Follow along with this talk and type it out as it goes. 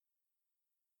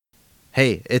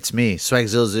Hey, it's me,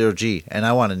 Swagzilla0G, and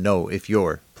I want to know if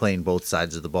you're playing both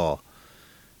sides of the ball.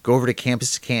 Go over to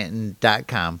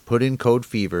campuscanton.com, put in code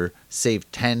FEVER,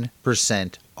 save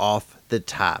 10% off the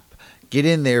top. Get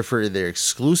in there for their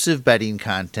exclusive betting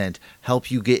content,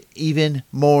 help you get even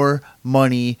more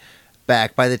money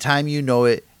back. By the time you know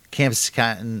it,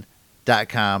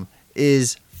 campuscanton.com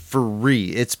is free.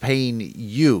 It's paying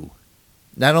you.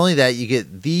 Not only that, you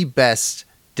get the best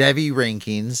Devy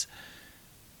rankings,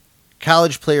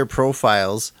 college player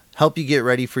profiles, help you get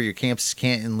ready for your Campus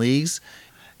Canton leagues,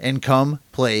 and come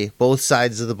play both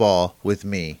sides of the ball with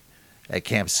me at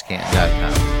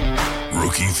campuscanton.com.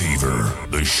 Rookie Fever,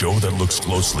 the show that looks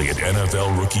closely at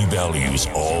NFL rookie values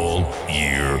all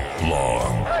year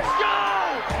long. Let's go!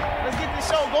 Let's get this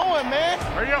show going, man.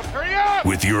 Hurry up, hurry up!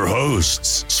 With your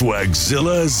hosts,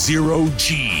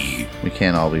 Swagzilla0G. We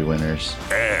can't all be winners.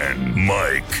 And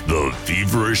Mike, the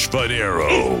feverish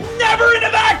Fanero. It's never in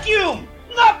a vacuum!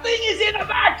 Nothing is in a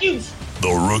vacuum!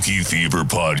 The Rookie Fever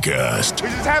Podcast. We're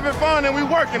just having fun and we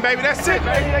working, baby. That's it,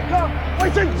 baby. They come.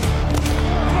 Wait,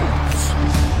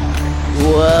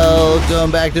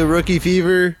 Welcome back to Rookie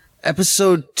Fever,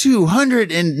 episode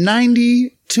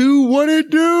 292. What it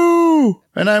do?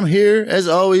 And I'm here, as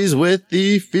always, with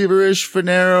the feverish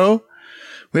Fanero.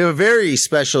 We have a very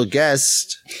special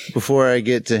guest. Before I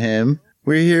get to him,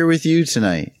 we're here with you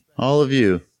tonight. All of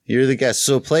you. You're the guests.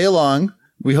 So play along.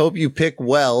 We hope you pick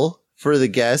well for the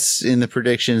guests in the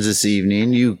predictions this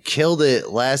evening. You killed it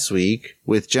last week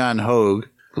with John Hogue.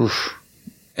 Oof.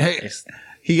 Hey,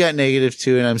 he got negative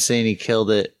too, and I'm saying he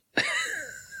killed it.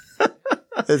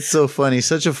 That's so funny.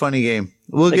 Such a funny game.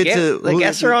 The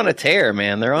guests are on a tear,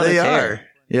 man. They're on a tear. They are.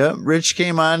 Yep. Rich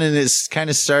came on, and it's kind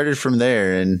of started from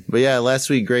there. But yeah, last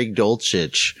week Greg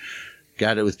Dolchich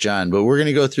got it with John. But we're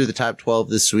gonna go through the top 12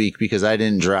 this week because I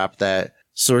didn't drop that.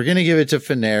 So we're gonna give it to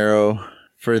Fanero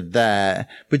for that.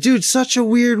 But dude, such a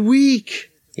weird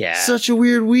week. Yeah. Such a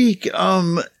weird week.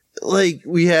 Like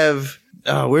we have,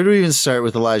 where do we even start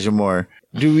with Elijah Moore?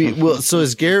 So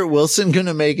is Garrett Wilson going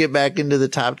to make it back into the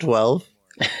top 12?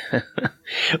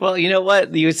 Well, you know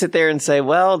what? You would sit there and say,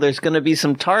 well, there's going to be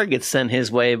some targets sent his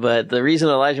way. But the reason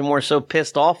Elijah Moore's so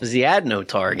pissed off is he had no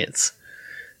targets.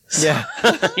 So, yeah.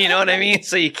 You know what I mean?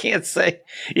 So you can't say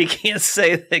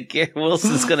that Garrett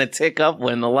Wilson's going to tick up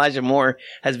when Elijah Moore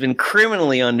has been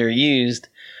criminally underused.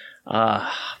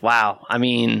 Wow. I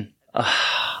mean,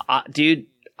 dude,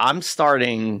 I'm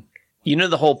starting. You know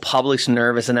the whole Publix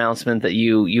nervous announcement that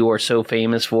you are so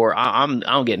famous for. I'm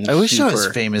getting. I wish I was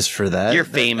famous for that. You're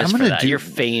famous for that. You're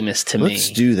famous to me.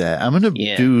 Let's do that. I'm gonna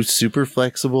do super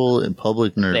flexible and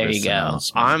public nervous. There you go.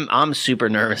 I'm super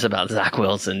nervous about Zach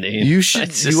Wilson, dude. You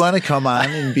should. You want to come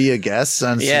on and be a guest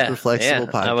on Super Flexible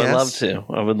Podcast? I would love to.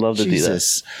 I would love to do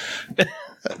that.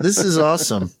 This is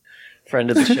awesome. Friend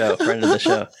of the show. Friend of the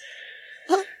show.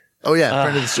 Oh, yeah,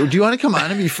 friend of the show. Do you want to come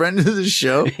on and be friend of the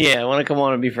show? Yeah, I want to come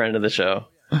on and be friend of the show.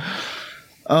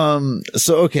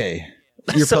 Okay.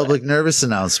 Your public nervous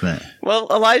announcement. Well,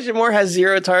 Elijah Moore has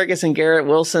 0 targets and Garrett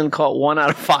Wilson caught 1 out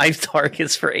of 5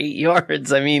 targets for 8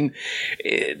 yards. I mean...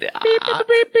 beep,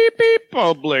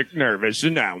 public nervous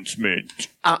announcement.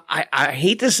 I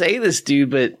hate to say this,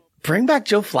 dude, but bring back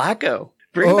Joe Flacco.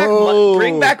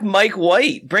 Bring back Mike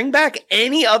White. Bring back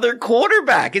any other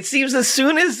quarterback. It seems as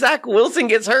soon as Zach Wilson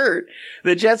gets hurt,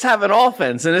 the Jets have an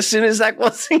offense. And as soon as Zach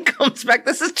Wilson comes back,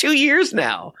 this is 2 years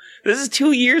now. This is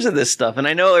 2 years of this stuff. And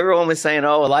I know everyone was saying,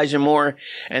 Elijah Moore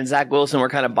and Zach Wilson were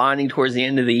kind of bonding towards the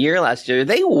end of the year last year.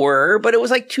 They were, but it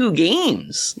was like 2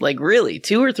 games. Like really,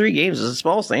 2 or 3 games. It's a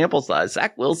small sample size.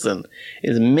 Zach Wilson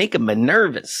is making me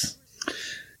nervous.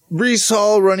 Breece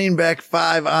Hall, running back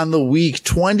 5 on the week,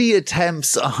 20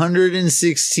 attempts,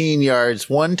 116 yards,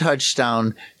 1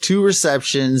 touchdown, 2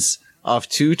 receptions off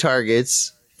 2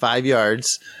 targets, 5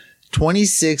 yards,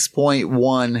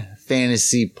 26.1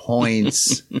 fantasy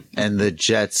points, and the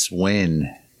Jets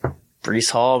win.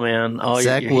 Breece Hall, man.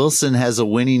 Zach Wilson has a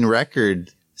winning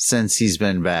record since he's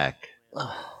been back.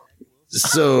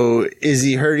 So is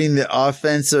he hurting the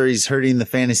offense or he's hurting the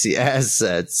fantasy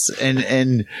assets?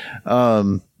 And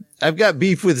I've got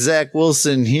beef with Zach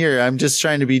Wilson here. I'm just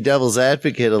trying to be devil's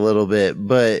advocate a little bit,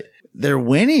 but they're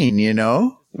winning, you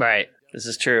know? Right. This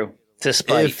is true.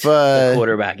 Despite the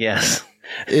quarterback, yes.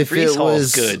 If Breece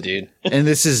Hall's good, dude. And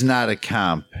this is not a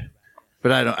comp,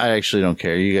 but I actually don't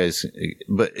care. You guys,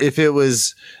 but if it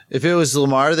was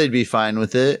Lamar, they'd be fine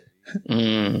with it.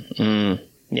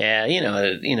 Yeah, you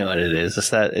know what it is.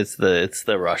 It's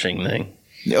the rushing thing.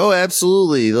 Oh,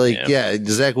 absolutely.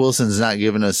 Zach Wilson's not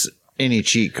giving us any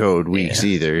cheat code weeks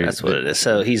either. That's what it is.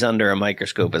 So he's under a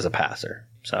microscope as a passer.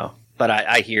 So, but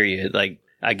I hear you. Like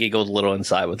I giggled a little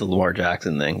inside with the Lamar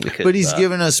Jackson thing because, but he's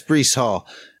given us Breece Hall.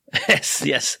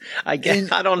 Yes. I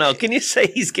guess I don't know. Can you say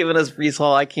he's given us Breece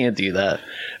Hall? I can't do that.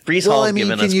 Breece Hall's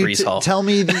given us Breece Hall. Tell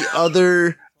me the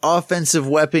other offensive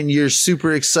weapon you're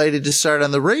super excited to start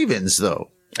on the Ravens,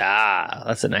 though.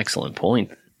 That's an excellent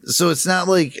point. So it's not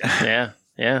like yeah.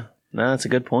 No, that's a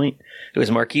good point. It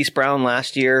was Marquise Brown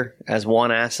last year as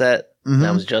one asset.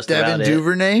 That was just Devin about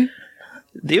Duvernay.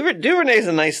 Duvernay's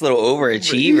a nice little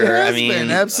overachiever. I mean,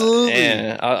 absolutely.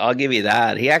 Yeah, I'll give you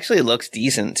that. He actually looks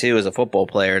decent too as a football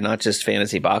player, not just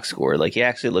fantasy box score. Like he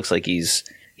actually looks like he's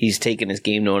taken his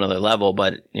game to another level.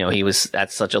 But he was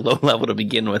at such a low level to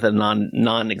begin with, a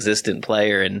non-existent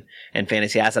player and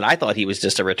fantasy asset. I thought he was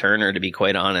just a returner, to be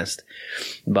quite honest.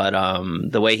 But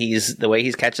the way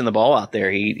he's catching the ball out there,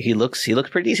 he looks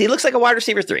pretty decent. He looks like a wide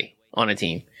receiver 3 on a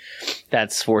team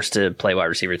that's forced to play wide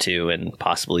receiver 2 and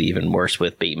possibly even worse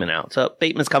with Bateman out. So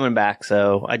Bateman's coming back,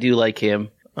 so I do like him.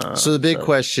 So the big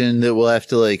question that we'll have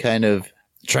to like kind of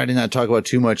try to not talk about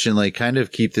too much and like kind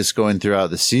of keep this going throughout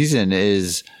the season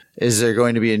is there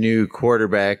going to be a new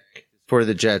quarterback for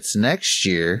the Jets next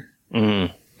year?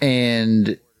 Mm-hmm.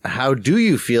 And how do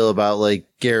you feel about like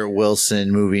Garrett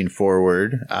Wilson moving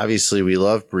forward? Obviously, we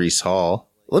love Breece Hall.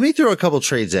 Let me throw a couple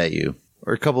trades at you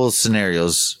or a couple of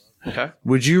scenarios. Okay.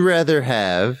 Would you rather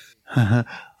have,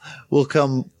 we'll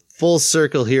come full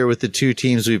circle here with the two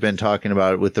teams we've been talking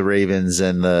about with the Ravens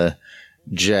and the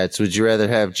Jets. Would you rather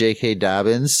have J.K.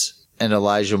 Dobbins and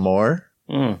Elijah Moore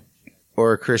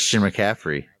or Christian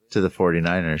McCaffrey to the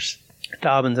 49ers?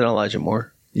 Dobbins and Elijah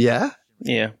Moore. Yeah?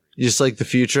 Yeah. You just like the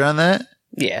future on that?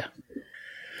 Yeah.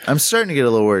 I'm starting to get a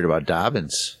little worried about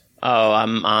Dobbins. Oh,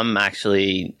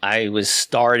 I was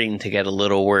starting to get a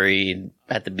little worried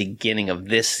at the beginning of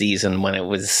this season when it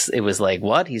was like,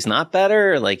 what? He's not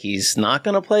better? Like he's not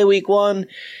going to play week 1?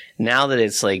 Now that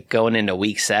it's like going into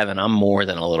week 7, I'm more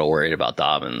than a little worried about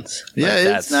Dobbins. Yeah,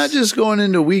 like, it's not just going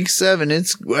into week 7.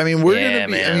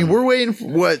 We're waiting for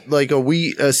what, like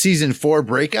a season 4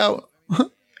 breakout?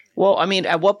 Well, I mean,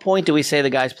 at what point do we say the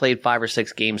guy's played 5 or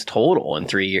 6 games total in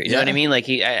 3 years? You know what I mean? Like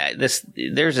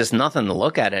there's just nothing to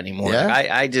look at anymore. Yeah.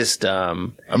 Like,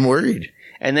 I'm worried.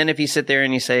 And then if you sit there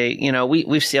and you say,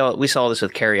 we saw this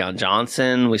with Kerryon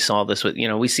Johnson, we saw this with,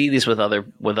 we see this with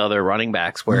other running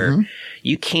backs where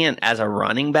you can't, as a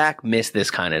running back, miss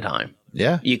this kind of time.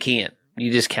 Yeah, you can't.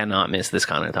 You just cannot miss this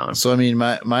kind of time. So I mean,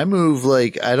 my move,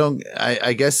 like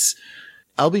I guess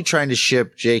I'll be trying to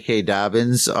ship J.K.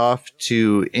 Dobbins off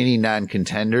to any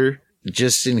non-contender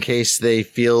just in case they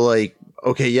feel like,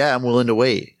 okay, yeah, I'm willing to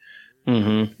wait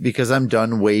because I'm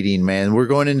done waiting, man. We're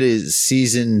going into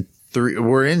season 3.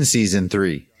 We're in season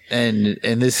 3, and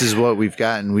this is what we've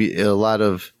gotten. A lot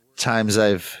of times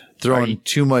I've thrown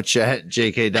too much at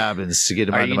J.K. Dobbins to get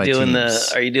him onto my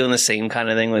teams. Are you doing the same kind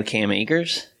of thing with Cam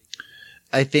Akers?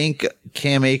 I think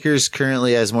Cam Akers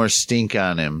currently has more stink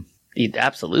on him.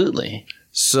 Absolutely.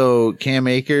 So Cam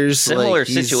Akers, similar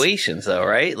situations though,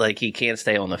 right? Like he can't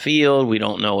stay on the field. We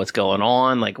don't know what's going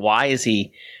on. Like why is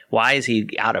he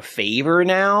out of favor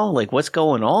now? Like what's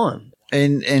going on?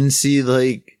 And see,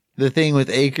 like the thing with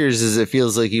Akers is it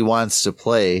feels like he wants to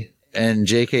play, and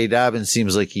J.K. Dobbins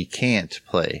seems like he can't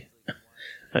play.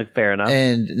 Fair enough.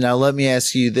 And now let me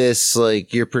ask you this,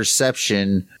 like your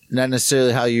perception, not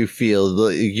necessarily how you feel,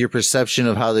 but your perception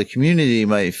of how the community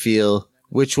might feel.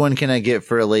 Which one can I get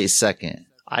for a late second?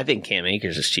 I think Cam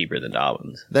Akers is cheaper than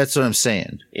Dobbins. That's what I'm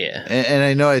saying. Yeah. And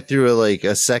I know I threw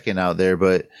a second out there,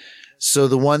 but so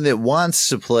the one that wants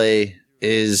to play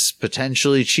is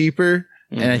potentially cheaper.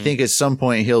 And I think at some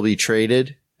point he'll be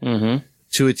traded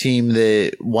to a team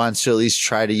that wants to at least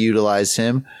try to utilize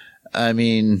him. I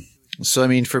mean,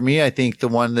 for me, I think the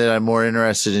one that I'm more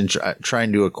interested in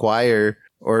trying to acquire,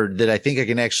 or that I think I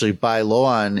can actually buy low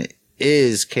on,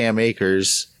 is Cam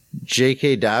Akers.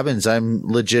 J.K. Dobbins, I'm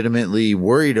legitimately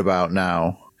worried about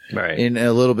now, right? In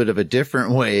a little bit of a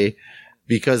different way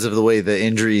because of the way the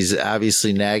injury's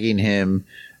obviously nagging him,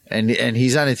 and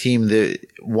he's on a team that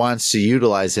wants to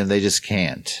utilize him. They just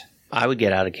can't. I would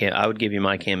get out of Cam. I would give you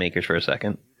my Cam Akers for a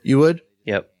second. You would?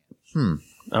 Yep.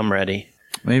 I'm ready.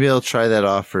 Maybe I'll try that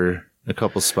off for a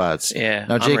couple spots. Yeah.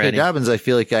 Now, J.K. Dobbins, I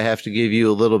feel like I have to give you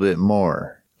a little bit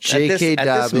more. J.K. Dobbins.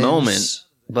 At this moment.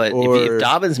 But if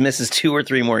Dobbins misses 2 or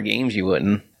 3 more games, you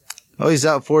wouldn't. Oh, he's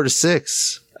out 4 to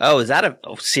 6. Oh, is that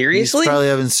seriously? He's probably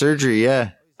having surgery,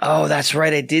 yeah. Oh, that's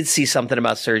right. I did see something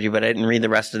about surgery, but I didn't read the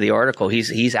rest of the article.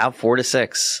 He's out 4 to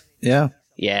 6. Yeah.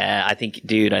 Yeah, I think,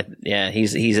 dude,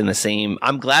 he's in the same.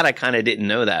 I'm glad I kind of didn't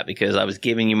know that because I was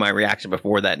giving you my reaction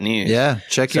before that news. Yeah,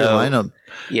 check your lineup.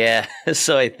 Yeah,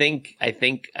 so I think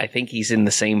he's in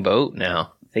the same boat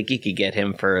now. I think you could get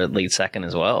him for a late second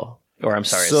as well. Or I'm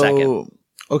sorry, a second.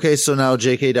 Okay, so now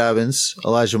J.K. Dobbins,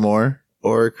 Elijah Moore,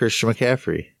 or Christian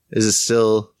McCaffrey. Is it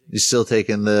still, you still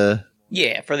taking the...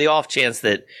 Yeah, for the off chance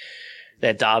that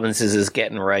Dobbins is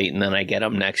getting right and then I get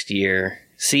him next year.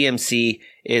 CMC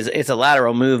it's a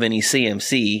lateral move and he's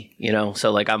CMC, you know,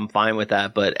 so like I'm fine with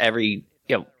that, but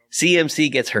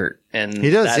CMC gets hurt, and he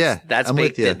does. That's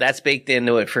baked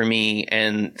into it for me.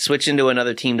 And switching to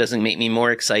another team doesn't make me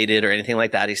more excited or anything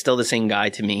like that. He's still the same guy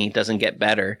to me. Doesn't get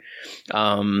better.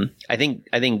 I think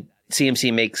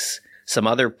CMC makes some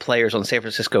other players on San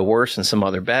Francisco worse and some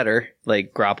other better,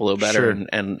 like Garoppolo better, sure.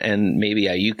 and maybe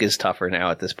Ayuk is tougher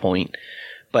now at this point.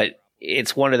 But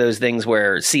it's one of those things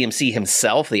where CMC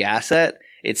himself, the asset,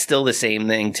 it's still the same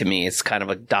thing to me. It's kind of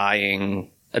a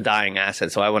dying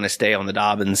asset. So I want to stay on the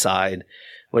Dobbins side.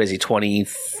 What is he,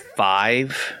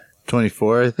 25?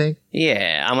 24, I think.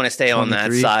 Yeah, I want to stay on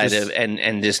that side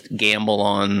and just gamble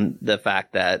on the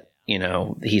fact that, you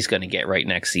know, he's going to get right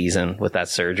next season with that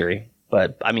surgery.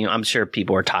 But I mean, I'm sure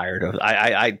people are tired of.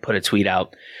 I put a tweet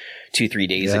out 2-3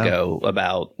 days ago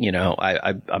about, you know,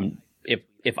 I'm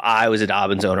if I was a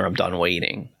Dobbins owner, I'm done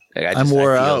waiting. Like, I'm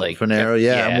wore out, Finero.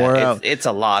 Yeah, I'm wore out. It's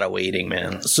a lot of waiting,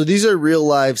 man. So these are real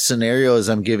live scenarios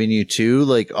I'm giving you too.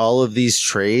 Like all of these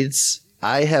trades,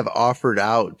 I have offered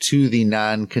out to the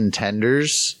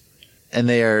non-contenders, and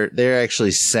they're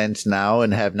actually sent now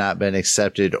and have not been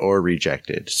accepted or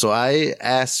rejected. So I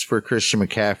asked for Christian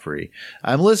McCaffrey.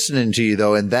 I'm listening to you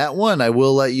though, and that one I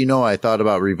will let you know I thought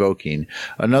about revoking.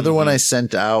 Another one I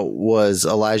sent out was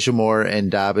Elijah Moore and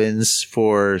Dobbins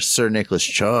for Sir Nicholas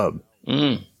Chubb.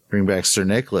 Bring back Sir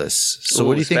Nicholas. So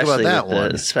what do you think about that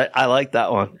one? I like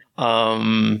that one.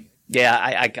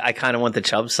 Yeah, I kind of want the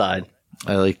Chubb side.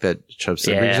 I like that Chubb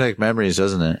side. Brings back memories,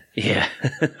 doesn't it? Yeah.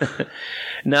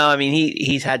 No, I mean,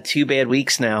 he's had 2 bad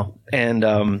weeks now. And,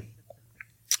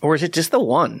 or is it just the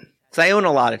one? Because I own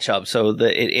a lot of Chubb, so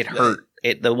it hurt.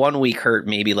 The 1 week hurt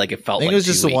maybe like it felt like 2 weeks. I think it was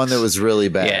just the one that was really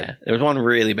bad. Yeah, there was one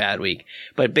really bad week.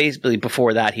 But basically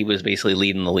before that, he was basically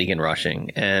leading the league in rushing.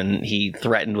 And he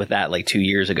threatened with that like 2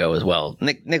 years ago as well.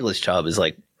 Nicholas Chubb is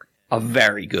like a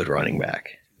very good running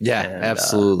back. Yeah, and,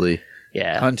 absolutely.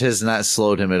 Yeah. Hunt has not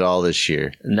slowed him at all this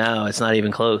year. No, it's not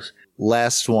even close.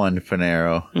 Last one,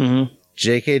 Finero. Mm-hmm.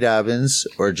 J.K. Dobbins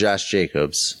or Josh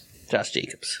Jacobs? Josh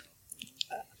Jacobs.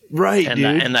 Right, dude.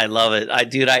 And I love it.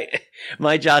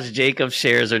 My Josh Jacobs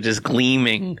shares are just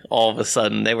gleaming all of a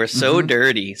sudden. They were so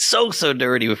dirty, so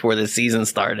dirty before the season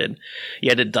started. You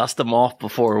had to dust them off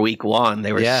before week 1.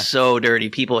 They were so dirty.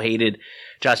 People hated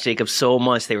Josh Jacobs so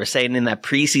much. They were saying in that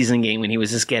preseason game when he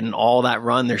was just getting all that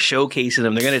run, they're showcasing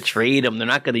him. They're going to trade him. They're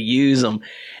not going to use him.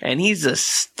 And he's a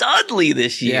studly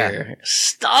this year. Yeah.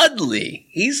 Studly.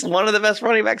 He's one of the best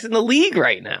running backs in the league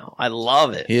right now. I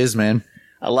love it. He is, man.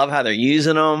 I love how they're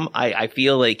using him. I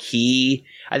feel like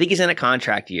I think he's in a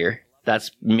contract year. That's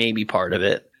maybe part of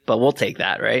it, but we'll take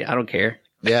that, right? I don't care.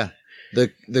 Yeah.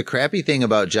 The crappy thing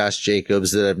about Josh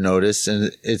Jacobs that I've noticed,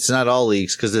 and it's not all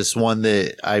leagues, because this one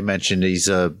that I mentioned, he's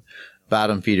a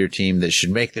bottom feeder team that should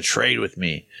make the trade with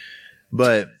me.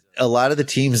 But a lot of the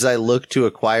teams I look to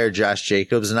acquire Josh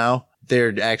Jacobs now,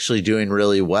 they're actually doing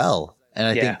really well. And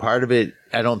I think part of it,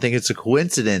 I don't think it's a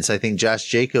coincidence. I think Josh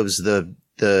Jacobs,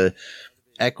 the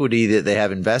equity that they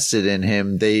have invested in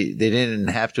him, they didn't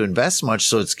have to invest much,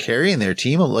 so it's carrying their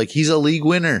team. Like, he's a league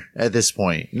winner at this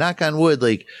point. Knock on wood,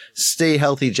 like, stay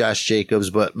healthy, Josh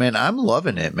Jacobs. But man, I'm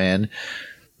loving it, man.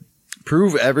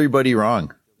 Prove everybody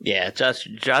wrong. Yeah,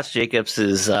 Josh Jacobs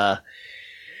is on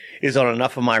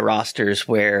enough of my rosters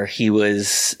where he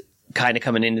was kind of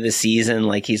coming into the season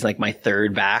like he's like my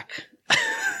third back.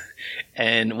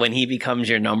 And when he becomes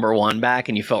your number 1 back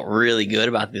and you felt really good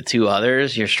about the 2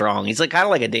 others, you're strong. He's like kind of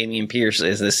like a Dameon Pierce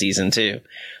is this season too.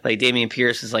 Like Dameon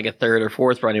Pierce is like a 3rd or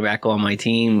 4th running back on my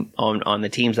team, on the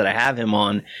teams that I have him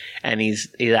on. And he's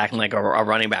acting like a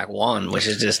running back 1, which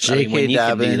is just J.K.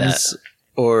 Dobbins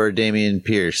or Dameon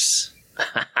Pierce.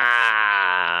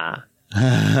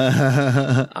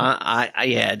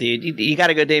 Yeah, dude, you got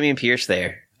to go Dameon Pierce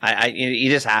there. You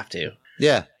just have to.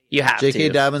 Yeah. You have to.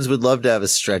 J.K. Dobbins would love to have a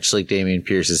stretch like Dameon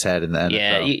Pierce has had in the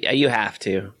NFL. Yeah, you have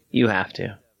to. You have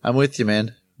to. I'm with you,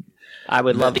 man. I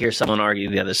would love to hear someone argue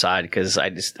the other side because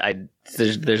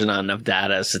there's not enough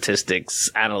data, statistics,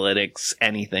 analytics,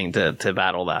 anything to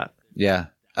battle that. Yeah.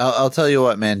 I'll tell you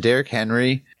what, man. Derrick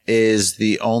Henry is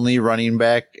the only running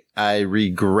back I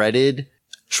regretted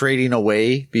trading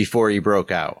away before he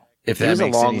broke out. If that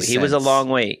makes any sense. He was a long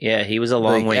wait. Yeah, he was a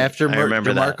long wait. After I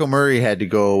remember DeMarco Murray had to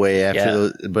go away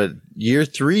but year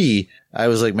 3, I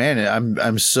was like, man,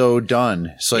 I'm so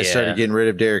done. So I started getting rid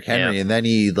of Derrick Henry, and then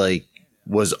he like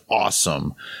was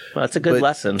awesome. Well, that's a good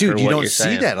lesson. Dude, for you what don't you're see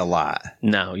saying. that a lot.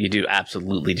 No, you do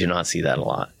absolutely do not see that a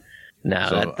lot. No,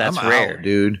 So that's I'm rare. out,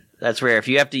 dude. That's rare. If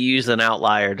you have to use an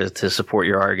outlier to support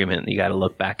your argument, you got to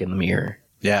look back in the mirror.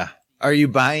 Yeah. Are you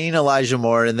buying Elijah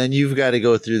Moore, and then you've got to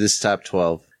go through this top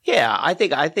 12? Yeah, I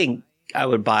think I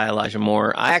would buy Elijah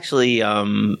Moore. I actually,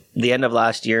 the end of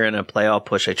last year in a playoff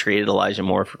push, I traded Elijah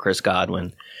Moore for Chris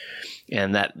Godwin.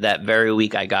 And that very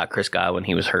week I got Chris Godwin.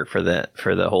 He was hurt for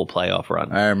the whole playoff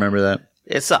run. I remember that.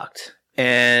 It sucked.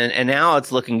 And now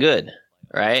it's looking good,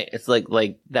 right? It's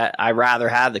like that. I rather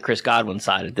have the Chris Godwin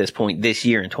side at this point this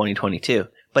year in 2022.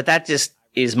 But that just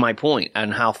is my point on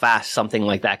how fast something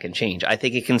like that can change. I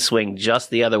think it can swing just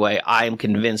the other way. I am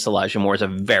convinced Elijah Moore is a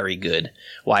very good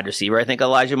wide receiver. I think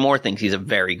Elijah Moore thinks he's a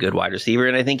very good wide receiver,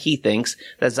 and I think he thinks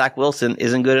that Zach Wilson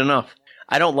isn't good enough.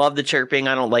 I don't love the chirping.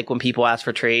 I don't like when people ask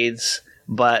for trades,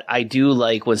 but I do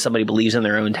like when somebody believes in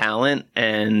their own talent,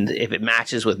 and if it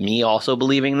matches with me also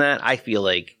believing that, I feel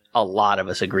like a lot of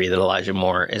us agree that Elijah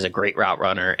Moore is a great route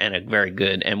runner and a very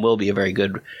good and will be a very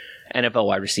good NFL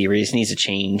wide receiver. He just needs to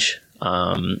change.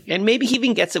 And maybe he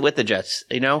even gets it with the Jets,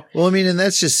 you know? Well, I mean, and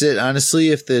that's just it. Honestly,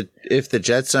 if the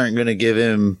Jets aren't going to give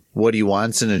him what he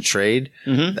wants in a trade,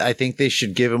 I think they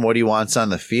should give him what he wants on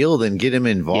the field and get him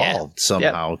involved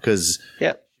somehow. Because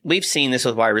we've seen this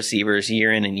with wide receivers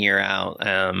year in and year out.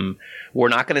 We're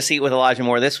not going to see it with Elijah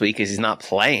Moore this week because he's not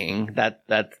playing.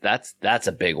 That's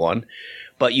a big one.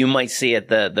 But you might see it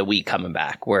the week coming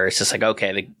back where it's just like,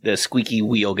 okay, the squeaky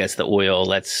wheel gets the oil.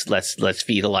 Let's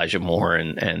feed Elijah Moore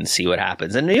and see what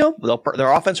happens. And you know,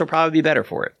 their offense will probably be better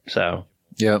for it. So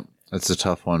yep, that's a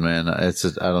tough one, man. I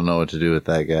don't know what to do with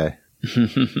that guy.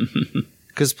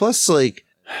 Because plus, like,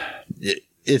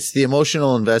 it's the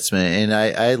emotional investment, and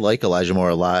I like Elijah Moore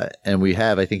a lot, and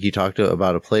I think you talked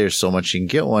about a player so much you can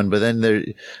get one, but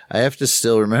then I have to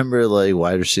still remember, like,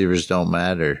 wide receivers don't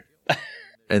matter.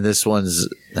 And this one's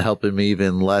helping me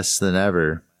even less than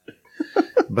ever.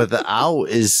 But the out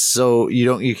is so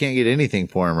you can't get anything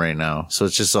for him right now. So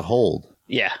it's just a hold.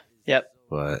 Yeah. Yep.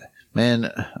 But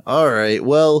man, all right.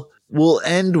 Well, we'll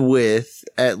end with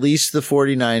at least the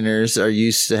 49ers are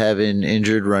used to having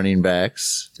injured running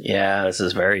backs. Yeah, this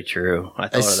is very true. I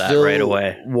thought of that right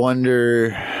away.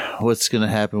 Wonder what's going to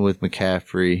happen with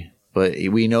McCaffrey. But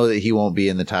we know that he won't be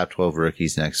in the top 12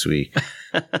 rookies next week.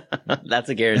 That's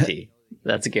a guarantee.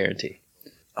 That's a guarantee.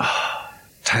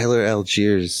 Tyler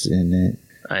Algier's in it.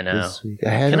 I know. This week. I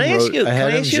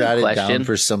had him jotted down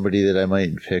for somebody that I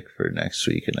might pick for next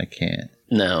week, and I can't.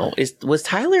 No. Was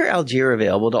Tyler Algier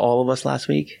available to all of us last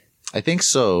week? I think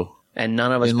so. And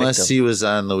none of us unless picked him. He was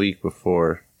on the week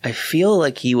before. I feel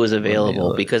like he was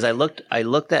available because I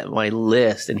looked at my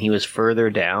list and he was further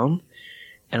down.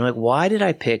 And I'm like, why did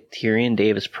I pick Tyrion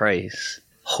Davis-Price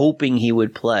hoping he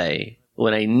would play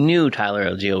when I knew Tyler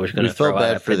Algier was going to throw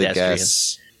out a pedestrian?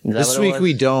 This week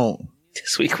we don't.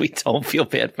 This week we don't feel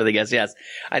bad for the guests. Yes.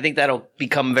 I think that'll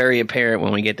become very apparent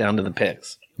when we get down to the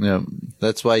picks. Yeah.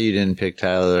 That's why you didn't pick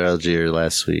Tyler Algier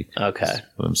last week. Okay. That's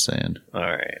what I'm saying. All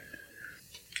right.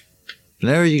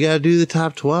 Now you got to do the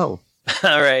top 12.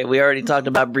 All right. We already talked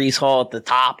about Breece Hall at the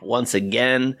top once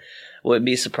again. Wouldn't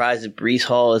be surprised if Breece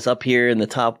Hall is up here in the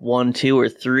top 1, 2, or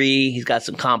 3. He's got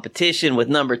some competition with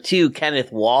number 2,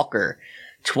 Kenneth Walker.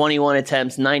 21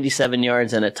 attempts, 97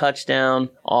 yards, and a touchdown.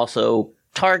 Also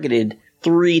targeted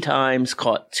 3 times,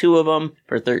 caught 2 of them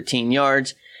for 13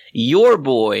 yards. Your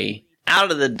boy,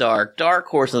 out of the dark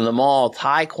horse of them all,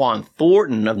 Tyquan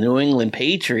Thornton of New England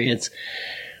Patriots,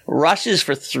 rushes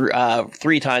for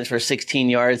 3 times for 16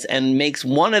 yards and makes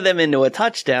one of them into a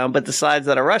touchdown, but decides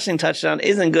that a rushing touchdown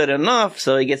isn't good enough,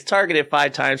 so he gets targeted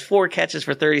 5 times, 4 catches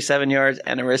for 37 yards,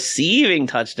 and a receiving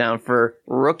touchdown for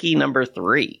rookie number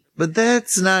 3. But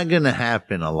that's not going to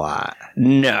happen a lot.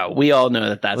 No, we all know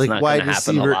that that's like not going to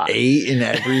happen a lot. Wide receiver 8 and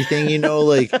everything, you know,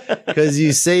 like, because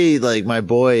you say, like, my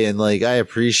boy, and, like, I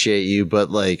appreciate you, but,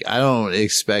 like, I don't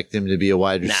expect him to be a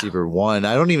wide receiver 1.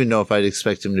 I don't even know if I'd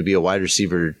expect him to be a wide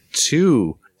receiver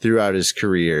 2 throughout his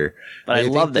career. But I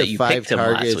love that you picked him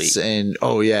last week. And,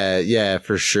 yeah,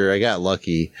 for sure. I got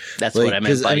lucky. That's like, what I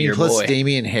meant by your plus boy.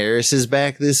 Damian Harris is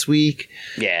back this week.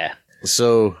 Yeah.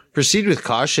 So proceed with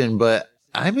caution, but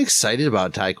I'm excited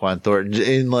about Tyquan Thornton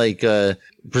in like a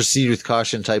proceed with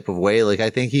caution type of way. Like I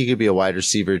think he could be a wide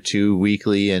receiver 2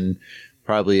 weekly and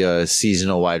probably a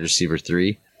seasonal wide receiver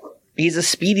 3. He's a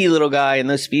speedy little guy, and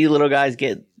those speedy little guys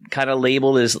get kind of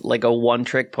labeled as like a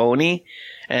one-trick pony.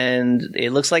 And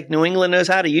it looks like New England knows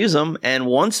how to use them and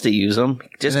wants to use them.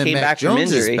 Just came Mac back Jones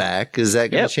from injury. Is back. Is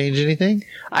that going to change anything?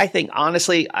 I think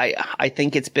honestly, I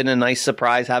think it's been a nice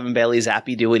surprise having Bailey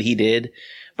Zappi do what he did.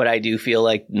 But I do feel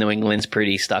like New England's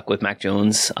pretty stuck with Mac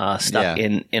Jones,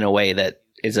 in a way that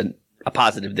is a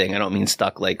positive thing. I don't mean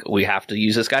stuck like we have to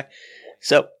use this guy.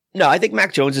 So, no, I think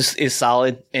Mac Jones is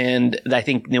solid. And I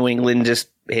think New England just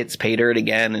hits pay dirt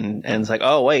again. And it's like,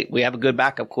 oh, wait, we have a good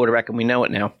backup quarterback and we know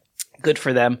it now. Good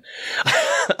for them.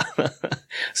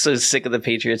 So sick of the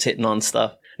Patriots hitting on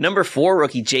stuff. Number 4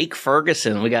 rookie, Jake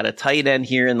Ferguson. We got a tight end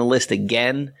here in the list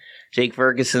again. Jake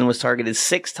Ferguson was targeted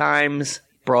 6 times,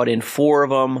 brought in 4 of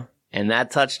them, and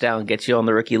that touchdown gets you on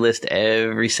the rookie list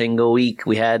every single week.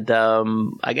 We had,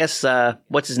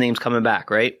 what's his name's coming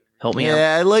back, right? Help me out.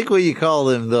 Yeah, I like what you call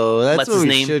him, though. That's what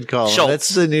we should call him. Schultz. That's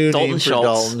the new Dalton name for Schultz.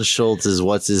 Dalton Schultz is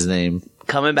what's his name.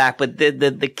 Coming back, but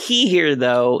the key here,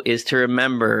 though, is to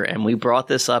remember, and we brought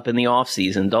this up in the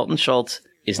offseason, Dalton Schultz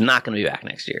is not going to be back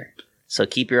next year. So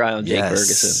keep your eye on Jake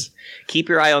Ferguson. Keep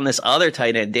your eye on this other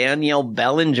tight end, Daniel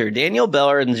Bellinger. Daniel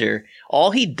Bellinger,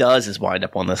 all he does is wind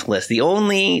up on this list. He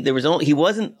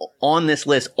wasn't on this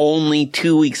list only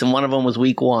 2 weeks, and one of them was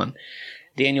week 1.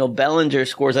 Daniel Bellinger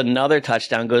scores another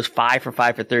touchdown, goes 5 for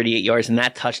 5 for 38 yards, and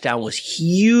that touchdown was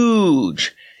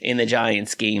huge in the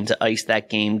Giants game to ice that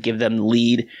game, give them the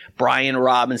lead. Brian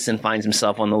Robinson finds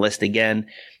himself on the list again.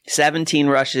 17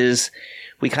 rushes.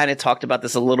 We kind of talked about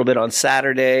this a little bit on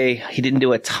Saturday. He didn't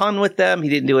do a ton with them. He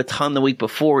didn't do a ton the week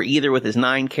before either with his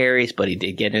 9 carries, but he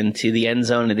did get into the end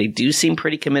zone, and they do seem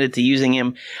pretty committed to using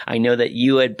him. I know that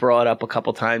you had brought up a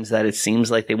couple times that it seems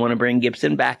like they want to bring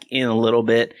Gibson back in a little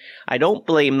bit. I don't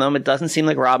blame them. It doesn't seem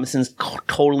like Robinson's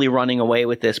totally running away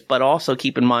with this, but also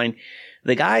keep in mind,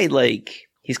 the guy,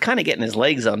 he's kind of getting his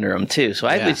legs under him too, so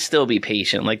I would still be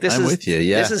patient. I'm with you.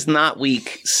 Yeah, this is not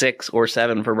week 6 or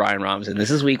 7 for Brian Robinson. This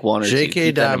is week 1 or 2.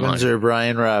 J.K. Dobbins or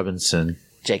Brian Robinson?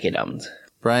 J.K. Dobbins.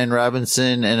 Brian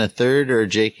Robinson and a third, or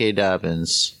J.K.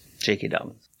 Dobbins? J.K.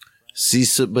 Dobbins. See,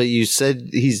 but you said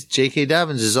J.K.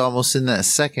 Dobbins is almost in that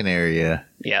second area.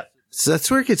 Yeah. So that's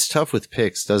where it gets tough with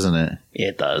picks, doesn't it? Yeah,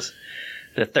 it does.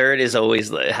 The third is always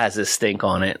has this stink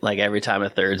on it. Like every time a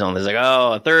third's on, it's like,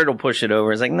 oh, a third will push it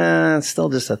over. It's like, nah, it's still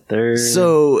just a third.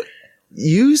 So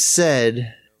you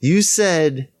said,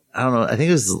 I don't know, I think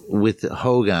it was with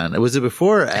Hogan. Was it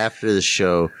before or after the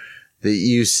show that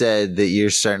you said that you're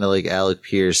starting to like Alec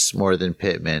Pierce more than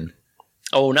Pittman?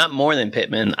 Oh, not more than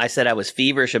Pittman. I said I was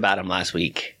feverish about him last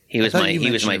week. He was my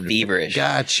feverish.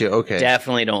 Gotcha. Okay.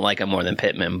 Definitely don't like him more than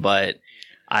Pittman, but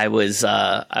I was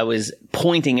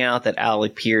pointing out that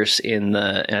Alec Pierce and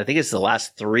I think it's the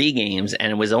last 3 games, and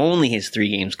it was only his 3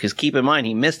 games, because keep in mind,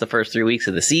 he missed the first 3 weeks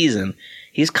of the season.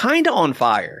 He's kind of on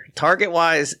fire,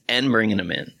 target-wise and bringing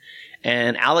him in.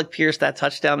 And Alec Pierce, that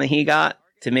touchdown that he got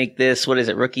to make this,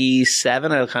 rookie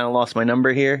 7? I kind of lost my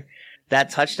number here.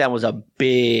 That touchdown was a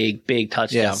big, big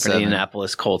touchdown for the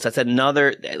Indianapolis Colts. That's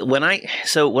another, when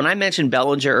I mentioned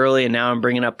Bellinger early, and now I'm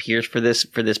bringing up Pierce for this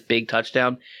big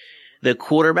touchdown, the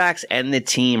quarterbacks and the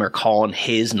team are calling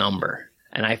his number.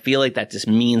 And I feel like that just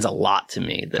means a lot to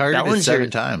me. Targeted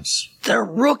 7 times. They're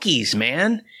rookies,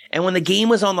 man. And when the game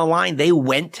was on the line, they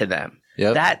went to them.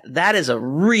 Yep. That is a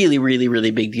really, really, really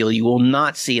big deal you will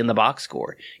not see in the box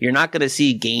score. You're not going to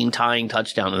see game-tying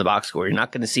touchdown in the box score. You're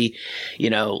not going to see,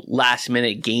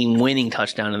 last-minute game-winning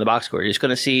touchdown in the box score. You're just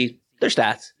going to see their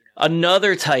stats.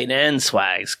 Another tight end,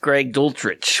 Swags, Greg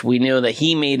Dulcich. We know that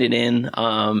he made it in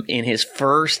his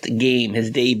first game,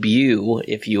 his debut,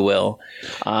 if you will.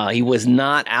 He was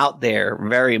not out there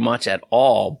very much at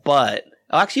all, but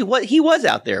actually, he was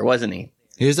out there, wasn't he?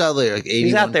 He was out there like 81%. He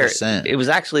was out there. It was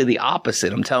actually the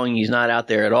opposite. I'm telling you, he's not out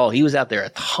there at all. He was out there a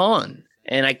ton.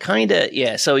 And I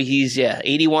so he's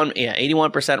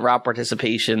 81% route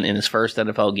participation in his first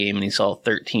NFL game, and he saw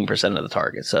 13% of the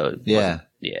targets. So yeah.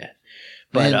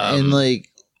 But and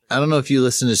I don't know if you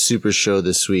listened to Super Show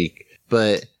this week,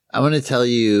 but I'm going to tell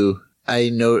you, I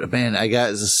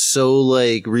got so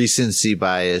recency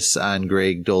bias on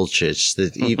Greg Dulcich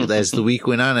that even as the week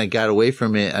went on, I got away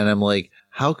from it, and I'm like,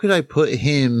 how could I put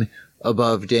him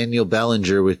above Daniel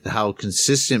Bellinger with how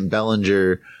consistent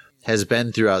Bellinger has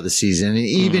been throughout the season? And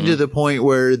even to the point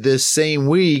where this same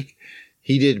week,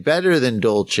 he did better than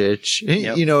Dulcich.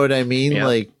 Yep. You know what I mean?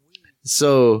 Yep.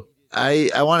 So I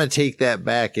want to take that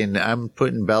back, and I'm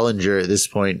putting Bellinger at this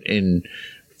point in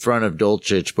front of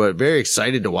Dulcich, but very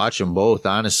excited to watch them both,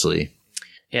 honestly.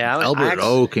 Yeah, Albert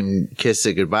O can kiss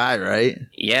it goodbye, right?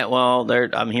 Yeah, well,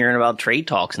 I'm hearing about trade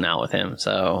talks now with him,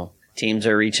 so teams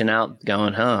are reaching out,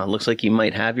 going, looks like you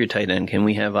might have your tight end. Can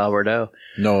we have Albert O?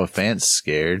 No offense,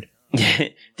 scared.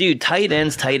 Dude, tight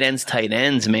ends,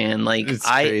 man. It's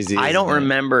crazy, I don't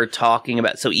remember talking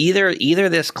about. So either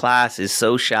this class is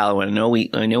so shallow, and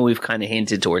I know we've kind of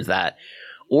hinted towards that,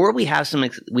 or we have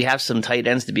some tight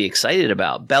ends to be excited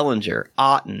about. Bellinger,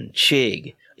 Otten,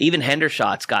 Chig, Even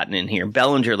Hendershot's gotten in here.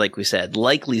 Bellinger, like we said,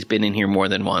 likely's been in here more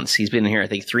than once. He's been in here, I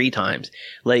think, 3 times.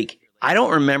 Like, I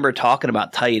don't remember talking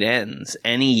about tight ends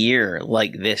any year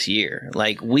like this year.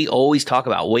 Like, we always talk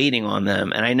about waiting on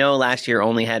them. And I know last year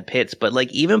only had Pitts, but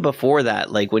like even before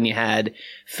that, like when you had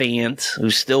Fant,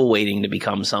 who's still waiting to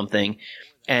become something,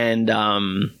 and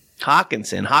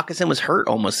Hawkinson was hurt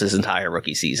almost his entire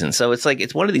rookie season. So it's like,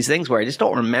 it's one of these things where I just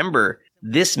don't remember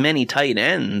this many tight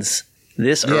ends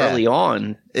this early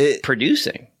on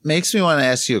producing. Makes me want to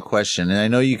ask you a question. And I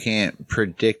know you can't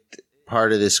predict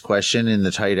part of this question in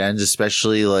the tight ends,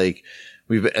 especially like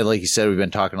you said, we've been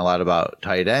talking a lot about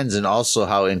tight ends and also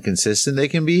how inconsistent they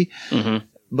can be. Mm-hmm.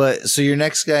 But so your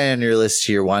next guy on your list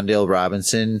here, Wan'Dale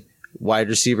Robinson, wide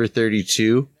receiver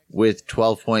 32 with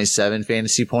 12.7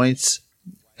 fantasy points.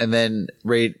 And then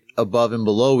right above and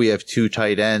below, we have 2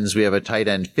 tight ends. We have a tight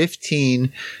end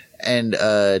 15 and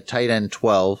a tight end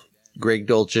 12. Greg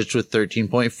Dulcich with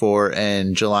 13.4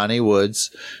 and Jelani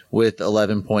Woods with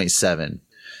 11.7.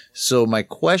 So my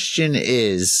question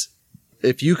is,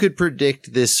 if you could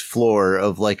predict this floor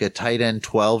of like a tight end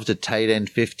 12 to tight end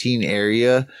 15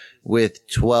 area with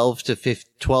 12 to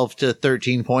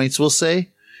 13 points, we'll say,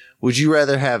 would you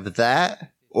rather have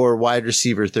that or wide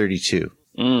receiver 32?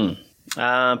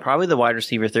 Probably the wide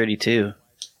receiver 32.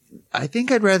 I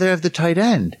think I'd rather have the tight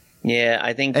end. Yeah,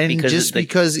 I think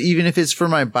because even if it's for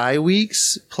my bye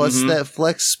weeks plus that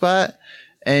flex spot,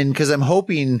 and because I'm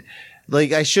hoping,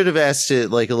 like, I should have asked it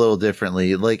like a little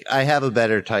differently. Like, I have a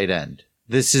better tight end.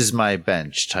 This is my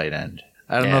bench tight end.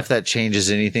 I don't know if that changes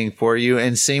anything for you.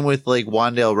 And same with like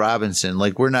Wan'Dale Robinson.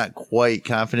 Like, we're not quite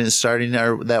confident starting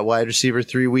that wide receiver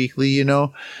 3 weekly, you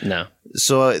know? No.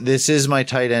 So this is my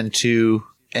tight end 2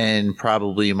 and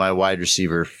probably my wide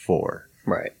receiver 4.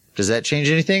 Right. Does that change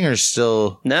anything or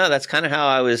still? No, that's kind of how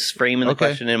I was framing the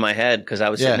question in my head, because I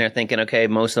was sitting there thinking, okay,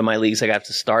 most of my leagues I have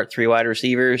to start 3 wide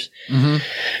receivers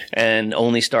and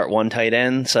only start 1 tight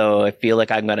end. So I feel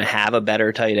like I'm going to have a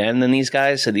better tight end than these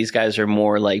guys. So these guys are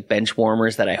more like bench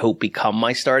warmers that I hope become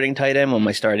my starting tight end when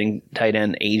my starting tight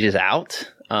end ages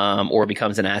out. Or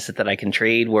becomes an asset that I can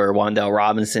trade, where Wan'Dale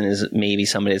Robinson is maybe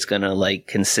somebody that's going to like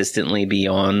consistently be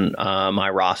on my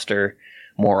roster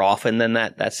more often than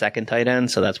that second tight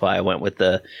end. So that's why I went with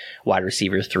the wide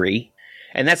receiver 3.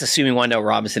 And that's assuming Wan'Dale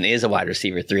Robinson is a wide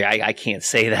receiver 3. I can't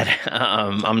say that.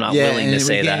 I'm not willing to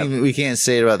say that. We can't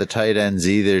say it about the tight ends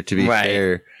either, to be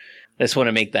fair. I just want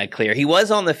to make that clear. He was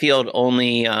on the field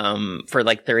only for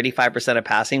like 35% of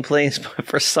passing plays, but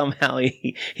for somehow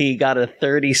he got a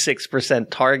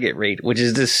 36% target rate, which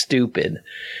is just stupid.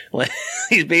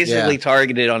 He's basically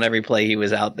targeted on every play he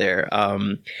was out there.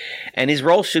 And his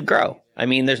role should grow. I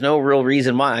mean, there's no real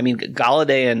reason why. I mean,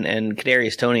 Galladay and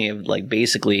Kadarius Toney have like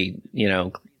basically,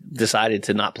 decided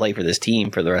to not play for this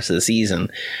team for the rest of the season.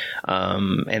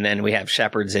 And then we have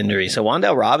Shepard's injury. So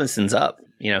Wan'Dale Robinson's up.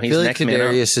 He's I feel like next man up.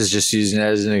 Kadarius is just using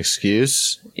that as an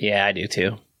excuse. Yeah, I do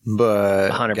too. But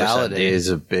 100%, Galladay is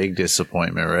a big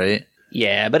disappointment, right?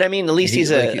 Yeah, but I mean, at least he's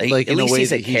a He should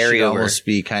carryover. almost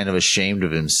be kind of ashamed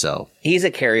of himself. He's a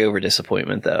carryover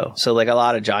disappointment, though. So, like, a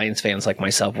lot of Giants fans like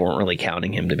myself weren't really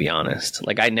counting him, to be honest.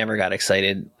 Like, I never got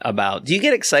excited about... Do you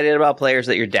get excited about players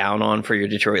that you're down on for your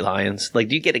Detroit Lions? Like,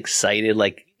 do you get excited,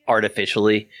 like,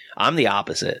 artificially? I'm the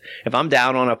opposite. If I'm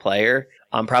down on a player,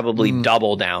 I'm probably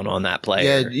double down on that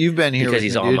player. Yeah, you've been here because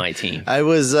he's on my team. I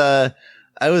was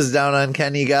down on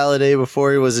Kenny Galladay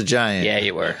before he was a Giant. Yeah,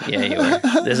 you were.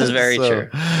 This is very true.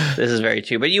 This is very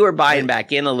true. But you were buying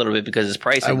back in a little bit because his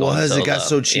price it got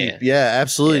so cheap. Yeah,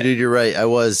 absolutely, dude. You're right. I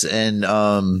was. And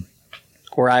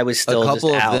where I was still a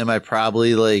couple just of them I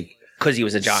probably like because he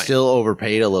was a Giant. Still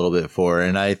overpaid a little bit for.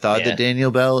 And I thought that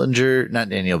Daniel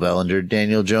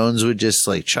Jones would just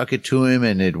like chuck it to him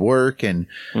and it'd work. And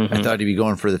I thought he'd be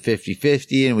going for the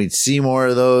 50-50 and we'd see more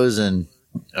of those. And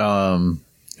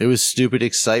it was stupid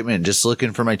excitement just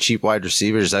looking for my cheap wide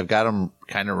receivers. I've got them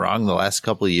kind of wrong the last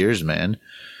couple of years, man.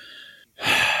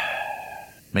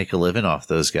 Make a living off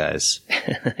those guys.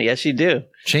 Yes, you do.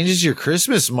 Changes your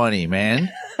Christmas money,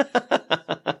 man.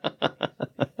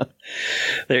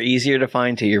 They're easier to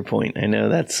find, to your point. I know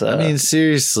that's... I mean,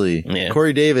 seriously. Yeah.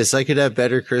 Corey Davis, I could have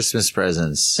better Christmas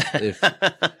presents.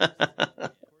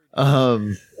 All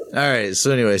right.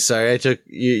 So anyway, sorry, I took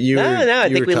you. I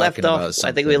think we left off.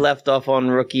 I think we left off on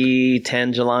rookie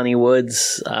 10, Jelani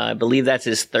Woods. I believe that's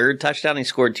his 3rd touchdown. He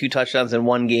scored 2 touchdowns in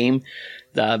 1 game.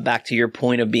 Back to your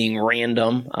point of being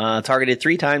random. Targeted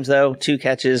 3 times though, 2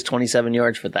 catches, 27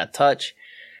 yards for that touch.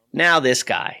 Now this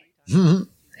guy,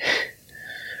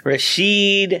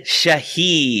 Rashid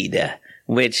Shaheed.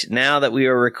 Which now that we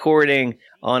are recording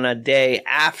on a day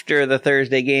after the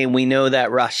Thursday game, we know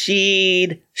that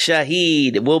Rashid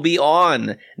Shaheed will be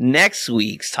on next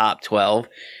week's Top 12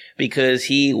 because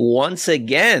he once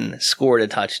again scored a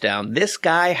touchdown. This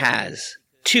guy has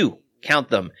two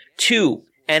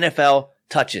NFL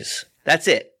touches. That's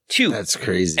it. 2. That's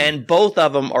crazy. And both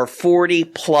of them are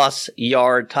 40-plus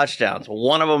yard touchdowns.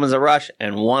 One of them is a rush,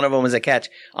 and one of them is a catch.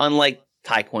 Unlike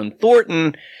Tyquan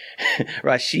Thornton,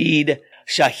 Rashid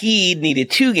Shaheed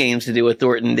needed 2 games to do what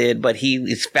Thornton did, but he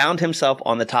has found himself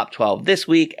on the top 12 this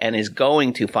week and is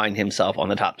going to find himself on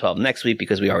the top 12 next week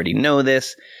because we already know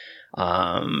this.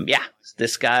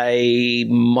 This guy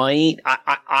might...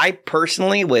 I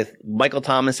personally, with Michael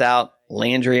Thomas out,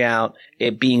 Landry out,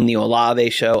 it being the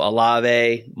Olave show.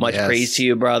 Olave, much praise to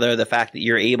you, brother. The fact that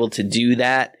you're able to do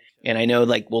that. And I know,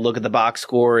 like, we'll look at the box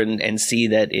score and see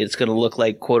that it's going to look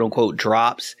like quote unquote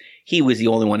drops. He was the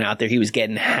only one out there. He was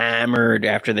getting hammered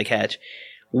after the catch.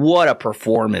 What a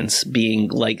performance, being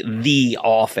like the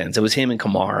offense. It was him and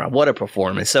Kamara. What a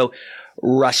performance. So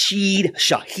Rashid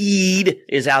Shaheed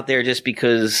is out there just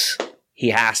because he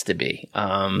has to be.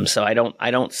 So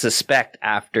I don't suspect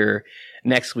after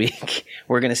next week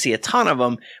we're going to see a ton of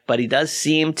them, but he does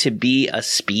seem to be a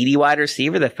speedy wide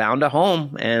receiver that found a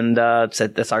home, and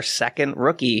that's our second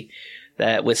rookie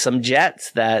that with some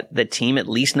jets that the team at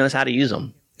least knows how to use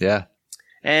them. Yeah.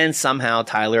 And somehow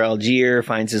Tyler Algier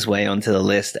finds his way onto the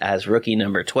list as rookie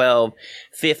number 12.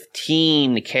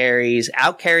 15 carries,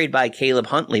 out-carried by Caleb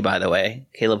Huntley, by the way.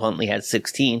 Caleb Huntley had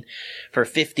 16 for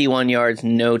 51 yards,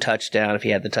 no touchdown. If he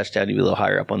had the touchdown, he'd be a little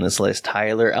higher up on this list.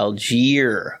 Tyler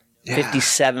Algier,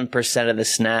 57% of the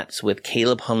snaps, with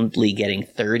Caleb Huntley getting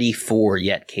 34,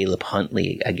 yet Caleb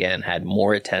Huntley, again, had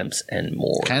more attempts and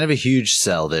more. Kind of a huge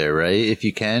sell there, right? If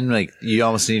you can, like, you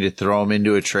almost need to throw him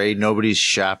into a trade. Nobody's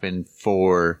shopping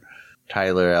for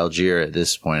Tyler Algier at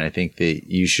this point. I think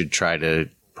that you should try to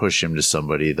push him to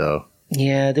somebody, though.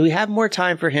 Yeah, do we have more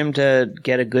time for him to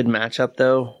get a good matchup,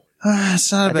 though?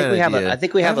 It's not a bad idea. I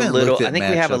think we have a little bit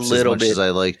as much as I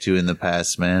like to in the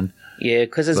past, man. Yeah,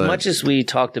 because as much as we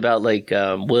talked about, like,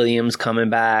 Williams coming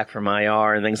back from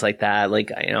IR and things like that, like,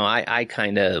 you know, I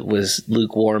kind of was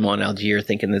lukewarm on Algier,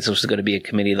 thinking this was going to be a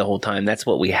committee the whole time. That's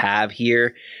what we have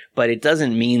here. But it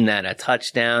doesn't mean that a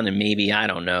touchdown and maybe, I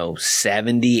don't know,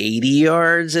 70, 80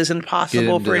 yards isn't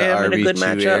possible for him in a good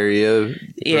matchup. Area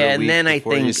and then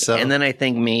I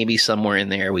think maybe somewhere in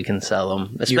there we can sell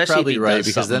him. Especially You're probably if he right, does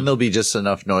because something. then there'll be just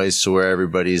enough noise to where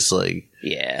everybody's like...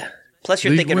 Yeah. Plus,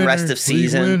 you're thinking rest of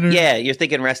season. Yeah, you're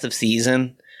thinking rest of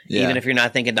season. Yeah. Even if you're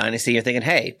not thinking dynasty, you're thinking,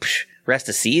 hey, rest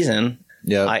of season.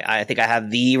 Yeah. I think I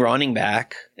have the running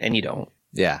back, and you don't.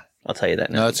 Yeah. I'll tell you that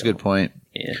now. No, that's a good point.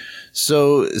 Yeah.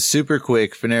 So, super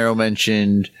quick, Finero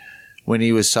mentioned when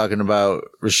he was talking about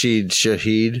Rashid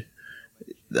Shaheed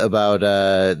about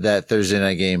that Thursday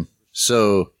night game.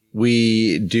 So,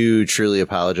 we do truly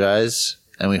apologize,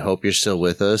 and we hope you're still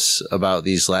with us about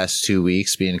these last 2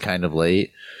 weeks being kind of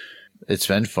late. It's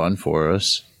been fun for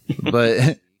us,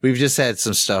 but we've just had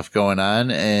some stuff going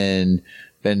on and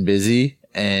been busy.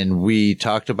 And we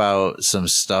talked about some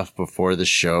stuff before the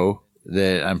show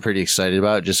that I'm pretty excited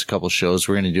about. Just a couple shows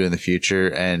we're going to do in the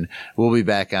future. And we'll be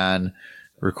back on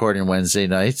recording Wednesday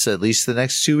nights, at least the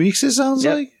next 2 weeks, it sounds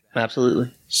like.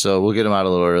 Absolutely. So we'll get them out a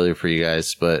little earlier for you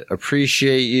guys, but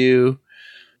appreciate you.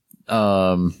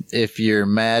 If you're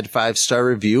mad, 5-star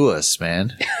review us,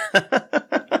 man.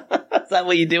 Is that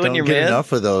what you do when you're mad? Don't get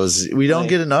enough of those. We don't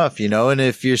get enough, you know. And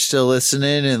if you're still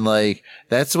listening, and like,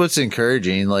 that's what's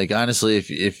encouraging. Like, honestly,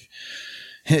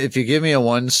 if you give me a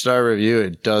 1-star review,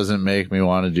 it doesn't make me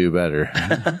want to do better.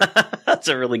 That's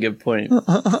a really good point.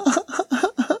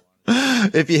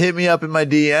 If you hit me up in my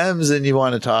DMs and you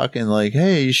want to talk and like,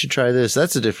 hey, you should try this,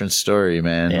 that's a different story,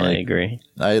 man. Yeah, like, I agree.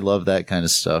 I love that kind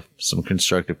of stuff. Some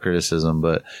constructive criticism,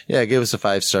 but yeah, give us a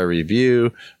 5-star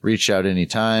review. Reach out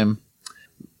anytime.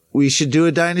 We should do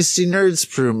a Dynasty Nerds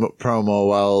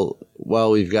promo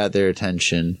while we've got their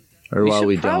attention, or while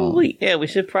we don't. Yeah, we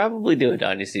should probably do a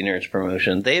Dynasty Nerds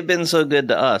promotion. They've been so good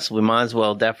to us. We might as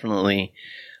well definitely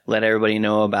let everybody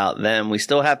know about them. We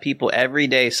still have people every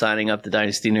day signing up to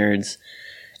Dynasty Nerds.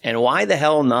 And why the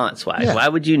hell not, Swag? Yeah. Why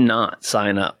would you not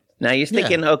sign up? Now you're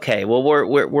thinking, okay, well,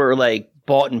 we're like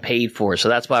bought and paid for, so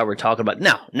that's why we're talking about.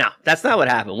 No, that's not what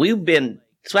happened.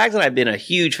 Swags and I have been a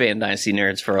huge fan of Dynasty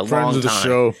Nerds for a long time. Friends of the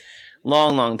show.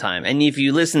 Long time. And if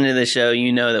you listen to the show,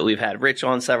 you know that we've had Rich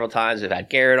on several times. We've had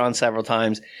Garrett on several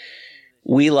times.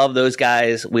 We love those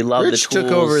guys. We love Rich the tools.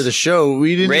 took over the show.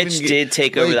 We didn't. Rich did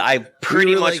take over. I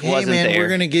pretty much hey, wasn't man, there. We're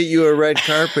gonna get you a red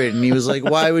carpet, and he was like,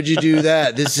 "Why would you do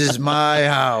that? This is my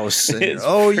house." And,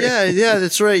 yeah,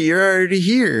 that's right. You're already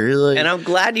here. Like, and I'm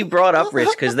glad you brought up Rich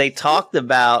because they talked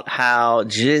about how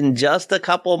in just a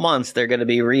couple months they're going to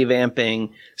be revamping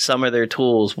some of their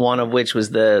tools. One of which was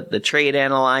the trade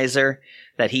analyzer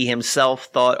that he himself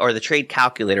thought, or the trade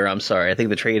calculator, I'm sorry. I think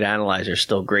the trade analyzer is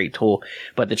still a great tool,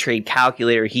 but the trade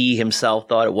calculator, he himself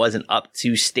thought it wasn't up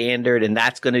to standard, and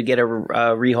that's going to get a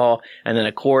rehaul. And then,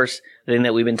 of course, the thing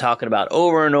that we've been talking about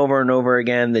over and over and over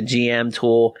again, the GM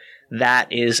tool,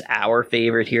 that is our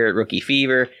favorite here at Rookie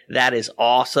Fever. That is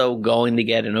also going to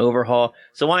get an overhaul.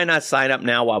 So why not sign up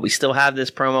now while we still have this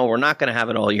promo? We're not going to have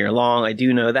it all year long. I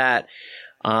do know that.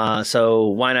 So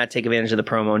why not take advantage of the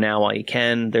promo now while you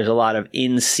can? There's a lot of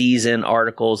in-season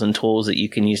articles and tools that you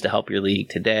can use to help your league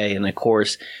today. And of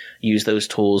course, use those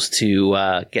tools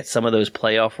to get some of those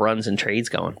playoff runs and trades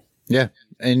going. yeah,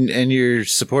 and you're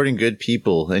supporting good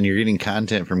people, and you're getting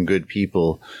content from good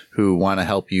people who want to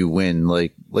help you win,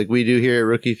 like we do here at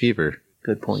Rookie Fever.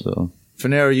 Good point. So,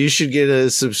 Finero, you should get a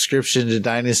subscription to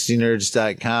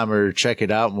DynastyNerds.com or check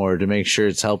it out more to make sure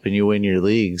it's helping you win your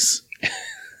leagues.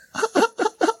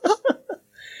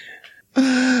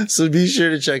 So be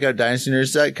sure to check out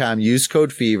DynastyNerds.com. Use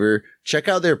code FEVER. Check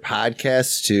out their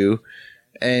podcasts too.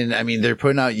 And I mean, they're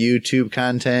putting out YouTube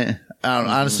content.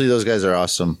 Honestly, those guys are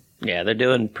awesome. Yeah, they're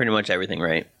doing pretty much everything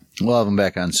right. We'll have them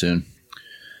back on soon.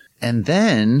 And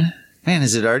then, man,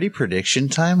 is it already prediction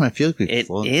time? I feel like It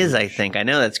is, I think. I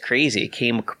know that's crazy. It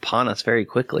came upon us very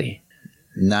quickly.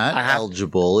 Not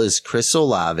eligible is Chris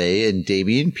Olave and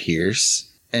Dameon Pierce.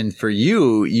 And for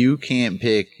you, you can't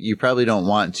pick, you probably don't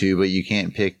want to, but you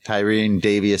can't pick Tyrion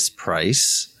Davis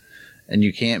Price. And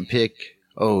you can't pick,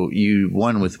 you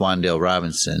won with Wan'Dale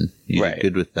Robinson. You're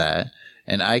good with that.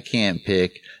 And I can't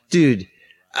pick, dude,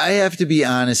 I have to be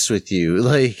honest with you.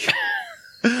 Like,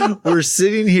 we're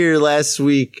sitting here last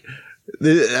week.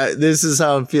 This is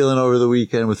how I'm feeling over the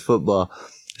weekend with football.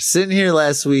 Sitting here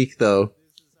last week, though,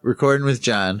 recording with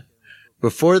John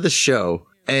before the show,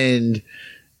 and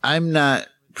I'm not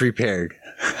prepared.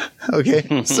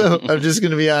 Okay. So I'm just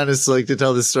going to be honest, like, to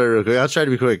tell this story real quick. I'll try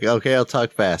to be quick. Okay. I'll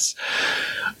talk fast.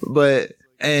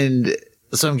 And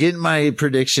so I'm getting my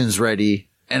predictions ready,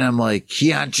 and I'm like,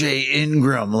 Keontae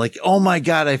Ingram, like, oh my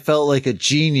God, I felt like a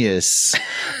genius.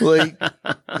 Like,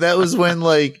 that was when,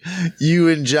 like, you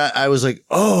and John, I was like,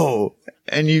 oh,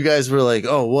 and you guys were like,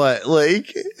 oh, what?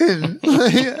 Like, and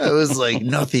like, I was like,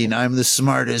 nothing. I'm the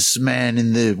smartest man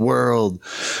in the world.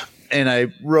 And I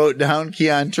wrote down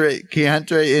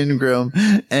Keontae Ingram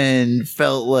and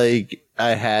felt like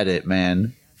I had it,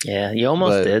 man. Yeah, you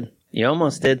almost did. You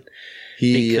almost did.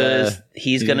 Because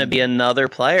he's going to be another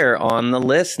player on the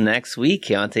list next week.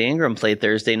 Keontae Ingram played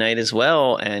Thursday night as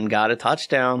well and got a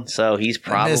touchdown. So he's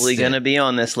probably going to be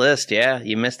on this list. Yeah,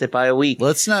 you missed it by a week.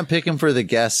 Let's not pick him for the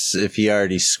guests if he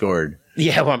already scored.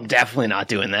 Yeah, well, I'm definitely not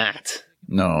doing that.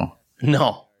 No.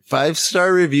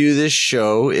 5-star review this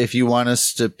show if you want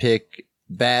us to pick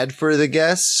bad for the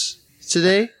guests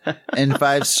today, and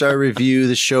 5-star review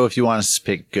the show if you want us to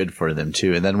pick good for them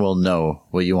too, and then we'll know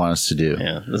what you want us to do.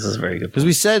 Yeah, this is very good. Because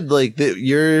we said, like, that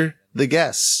you're the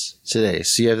guests today,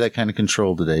 so you have that kind of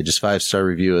control today. Just 5-star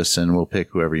review us, and we'll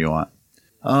pick whoever you want.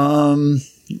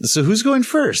 So who's going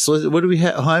first? What do we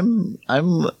have? I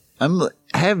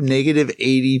have negative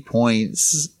 80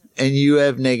 points, and you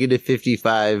have negative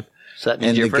 55. So that means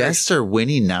and you're the first. Guests are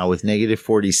winning now with negative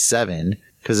 47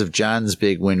 because of John's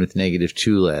big win with negative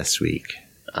 2 last week.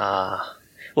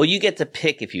 Well, you get to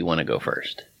pick if you want to go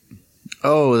first.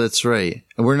 Oh, that's right.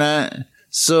 We're not.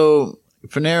 So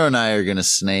Finero and I are going to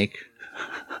snake,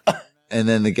 and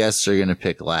then the guests are going to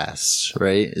pick last,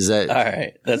 right? Is that all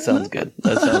right? That sounds good.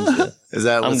 Is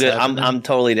that what's happening? I'm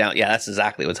totally down. Yeah, that's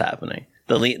exactly what's happening.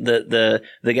 The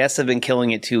guests have been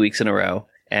killing it 2 weeks in a row,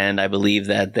 and I believe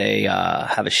that they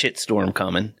have a shitstorm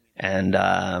coming,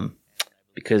 and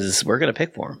because we're going to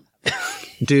pick for them.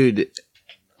 Dude,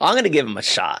 I'm going to give them a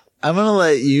shot. I'm going to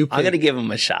let you pick. I'm going to give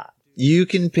them a shot. You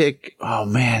can pick. Oh,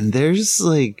 man, there's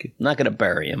like I'm not going to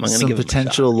bury him. I'm going to some give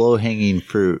potential low-hanging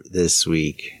fruit this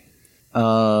week.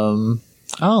 I'll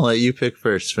let you pick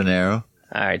first, Finero.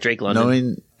 All right, Drake London.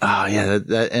 And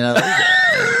I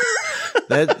like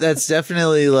that. That's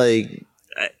definitely like.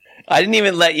 I didn't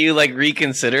even let you like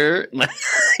reconsider. You're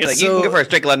like, you can go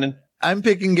first, Drake London. I'm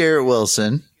picking Garrett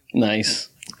Wilson. Nice.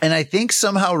 And I think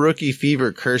somehow Rookie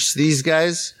Fever cursed these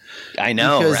guys I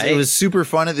know, because right? it was super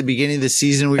fun at the beginning of the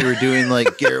season. We were doing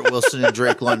like Garrett Wilson and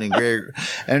Drake London.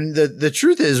 And the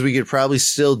truth is we could probably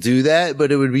still do that,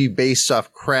 but it would be based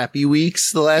off crappy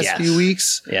weeks the last few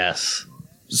weeks. Yes.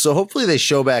 So hopefully they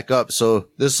show back up. So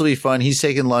this will be fun. He's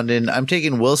taking London. I'm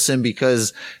taking Wilson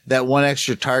because that one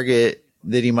extra target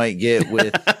that he might get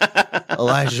with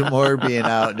Elijah Moore being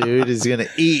out, dude, is going to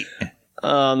eat.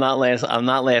 I'm not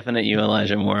laughing at you,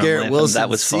 Elijah Moore. Garrett Wilson that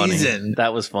was funny. season.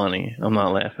 That was funny. I'm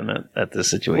not laughing at this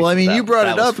situation. Well, I mean, you brought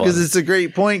it up because it's a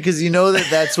great point because you know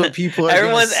that's what people are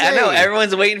going to say. I know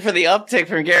everyone's waiting for the uptick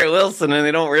from Garrett Wilson, and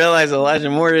they don't realize Elijah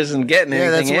Moore isn't getting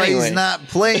anything. Yeah, that's why anyway. he's not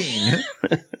playing.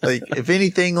 Like, if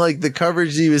anything, like the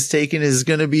coverage he was taking is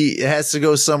going to be, it has to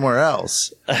go somewhere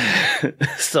else.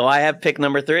 So I have pick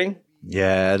number 3.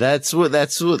 Yeah, that's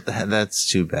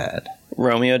too bad.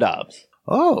 Romeo Doubs.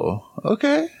 Oh,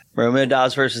 okay. Romeo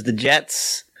Doubs versus the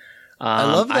Jets. I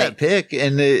love that pick,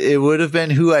 and it would have been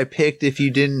who I picked if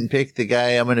you didn't pick the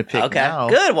guy I'm going to pick now.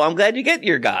 Good. Well, I'm glad you get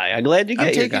your guy. I'm glad you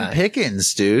get your guy. I'm taking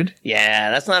Pickens, dude.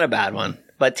 Yeah, that's not a bad one.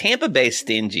 But Tampa Bay's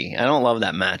stingy. I don't love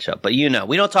that matchup. But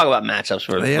we don't talk about matchups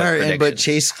for they are. But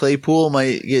Chase Claypool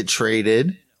might get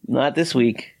traded. Not this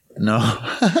week. No.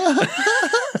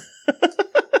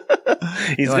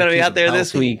 He's going to be out there healthy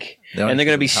this week. And they're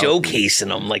going to be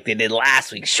showcasing him like they did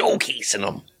last week. Showcasing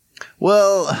him.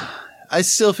 Well, I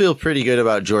still feel pretty good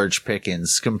about George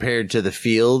Pickens compared to the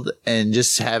field, and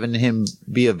just having him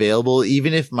be available.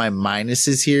 Even if my minus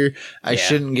is here, I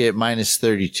shouldn't get minus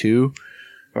 32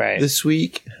 this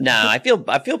week. No, I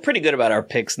feel pretty good about our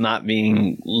picks not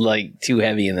being like too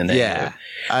heavy in the negative.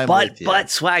 Yeah, but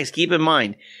Swags, keep in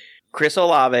mind, Chris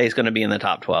Olave is going to be in the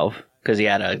top 12 because he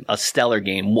had a stellar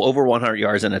game, over 100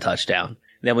 yards and a touchdown.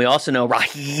 Then we also know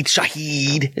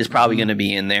Shaheed is probably going to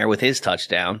be in there with his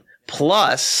touchdown,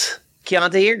 plus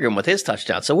Keontae Ingram with his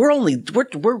touchdown. So we only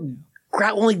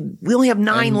have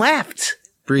 9 left.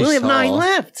 We only have 9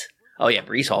 left. Oh yeah,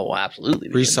 Breece Hall will absolutely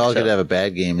be. Breece Hall could have a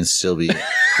bad game and still be.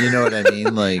 You know what I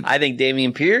mean? Like, I think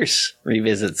Dameon Pierce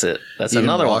revisits it. That's even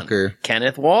another Walker. one.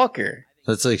 Kenneth Walker.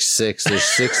 That's like 6. There's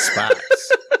 6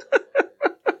 spots.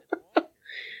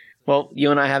 Well, you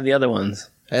and I have the other ones.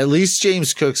 At least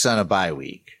James Cook's on a bye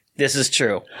week. This is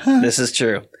true. This is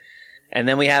true. And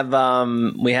then we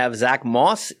have Zach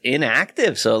Moss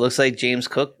inactive, so it looks like James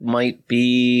Cook might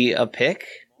be a pick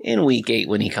in week 8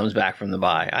 when he comes back from the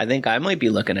bye. I think I might be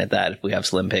looking at that if we have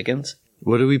Slim Pickens.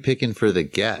 What are we picking for the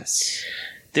guess?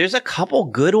 There's a couple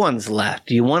good ones left.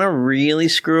 Do you want to really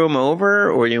screw them over,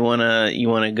 or you want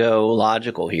to go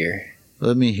logical here?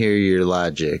 Let me hear your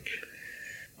logic.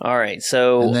 All right,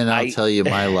 so and then I'll tell you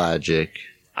my logic.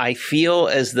 I feel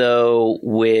as though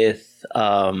with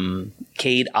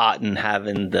Cade Otton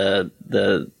having the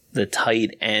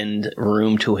tight end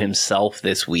room to himself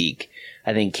this week,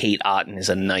 I think Cade Otton is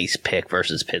a nice pick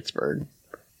versus Pittsburgh.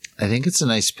 I think it's a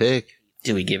nice pick.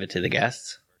 Do we give it to the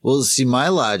guests? Well, see, my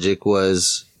logic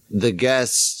was the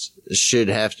guests should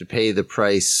have to pay the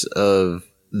price of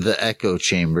the echo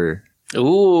chamber.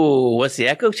 Ooh, what's the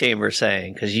echo chamber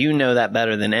saying? Because you know that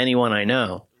better than anyone I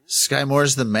know. Sky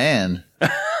Moore's the man.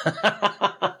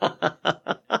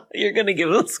 You're going to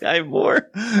give him Sky Moore?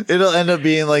 It'll end up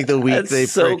being like the week That's they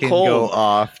so freaking cold. go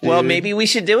off, dude. Well, maybe we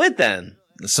should do it then.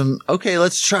 Okay,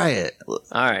 let's try it. All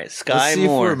right, Sky let's see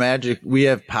Moore. If we're magic. We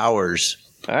have powers.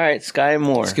 All right, Sky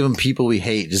Moore. Let's give them people we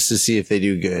hate just to see if they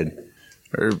do good.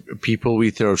 Or people we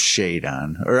throw shade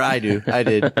on. Or I do. I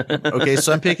did. Okay,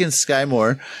 so I'm picking Sky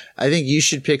Moore. I think you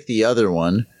should pick the other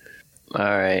one. All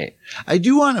right. I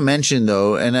do want to mention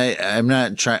though, and I'm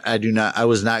not trying. I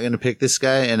was not going to pick this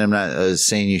guy, and I'm not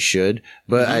saying you should.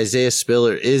 But Isaiah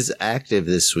Spiller is active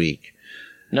this week.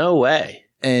 No way.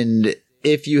 And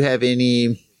if you have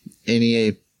any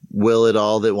will at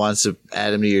all that wants to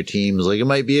add him to your teams, like it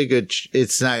might be a good.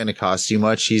 It's not going to cost you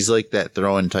much. He's like that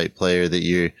throw-in type player that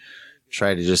you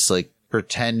try to just like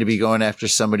pretend to be going after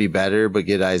somebody better, but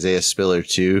get Isaiah Spiller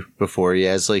too before he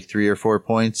has like 3 or 4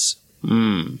 points.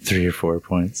 3 or 4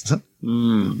 points.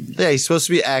 Yeah, he's supposed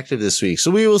to be active this week,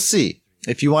 so we will see.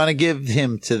 If you want to give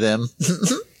him to them.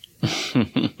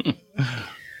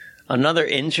 Another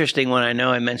interesting one, I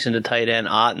know I mentioned a tight end,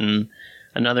 Otton.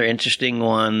 Another interesting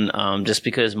one, just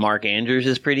because Mark Andrews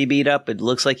is pretty beat up, it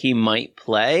looks like he might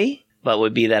play, but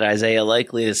would be that Isaiah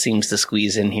Likely that seems to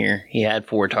squeeze in here. He had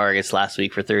 4 targets last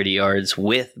week for 30 yards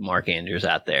with Mark Andrews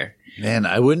out there. Man,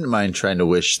 I wouldn't mind trying to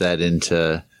wish that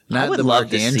into... Not the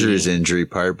Mark Andrews injury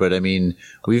part, but I mean,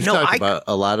 we've talked about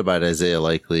a lot about Isaiah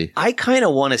Likely. I kind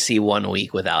of want to see 1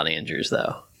 week without Andrews,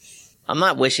 though. I'm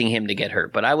not wishing him to get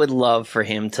hurt, but I would love for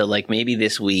him to, like, maybe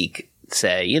this week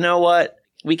say, you know what?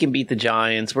 We can beat the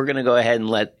Giants. We're going to go ahead and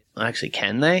let... Actually,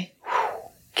 can they?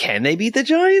 Can they beat the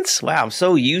Giants? Wow, I'm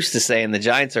so used to saying the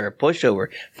Giants are a pushover.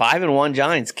 5-1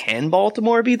 Giants. Can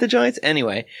Baltimore beat the Giants?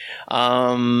 Anyway,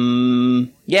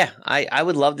 yeah, I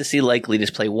would love to see Likely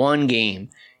just play one game,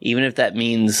 even if that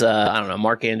means, I don't know,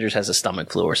 Mark Andrews has a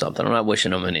stomach flu or something. I'm not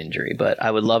wishing him an injury, but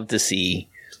I would love to see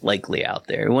Likely out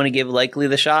there. We want to give Likely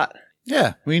the shot?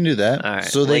 Yeah, we can do that. All right,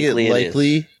 so they get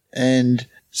Likely and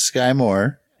Sky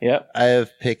Moore. Yep. I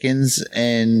have Pickens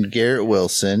and Garrett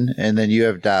Wilson, and then you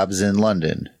have Dobbs in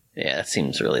London. Yeah, that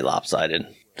seems really lopsided,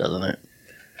 doesn't it?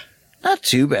 Not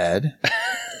too bad.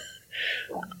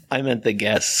 I meant the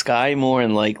guess. Sky Moore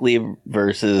and Likely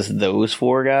versus those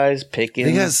four guys. Pickens,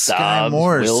 They got Sky Dobbs,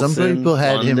 Moore. Wilson, Some people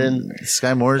had London. him.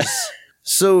 Sky Moore's.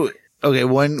 So, okay,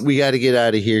 we got to get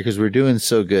out of here because we're doing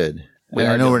so good. We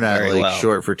I are know doing we're not very like well.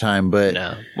 short for time, but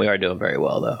No, we are doing very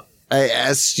well, though. I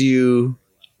asked you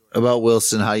about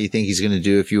Wilson, how you think he's going to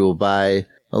do if you will buy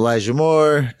Elijah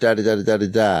Moore,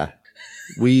 da-da-da-da-da-da.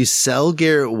 Will you sell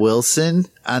Garrett Wilson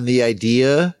on the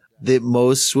idea that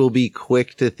most will be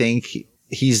quick to think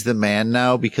he's the man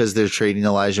now because they're trading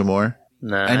Elijah Moore?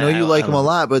 Nah, I know you like him a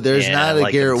lot, but there's not a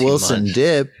Garrett Wilson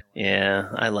dip. Yeah,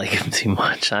 I like him too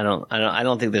much. I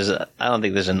don't think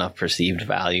there's enough perceived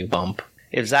value bump.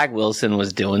 If Zach Wilson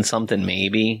was doing something,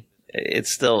 maybe it's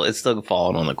still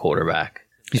falling on the quarterback.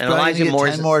 He's and probably Elijah going to Moore's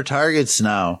get 10 more targets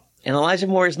now. And Elijah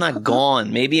Moore is not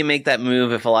gone. Maybe you make that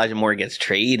move if Elijah Moore gets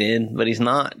traded, but he's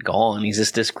not gone. He's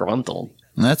just disgruntled.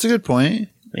 That's a good point.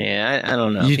 Yeah, I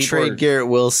don't know. You trade Garrett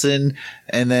Wilson,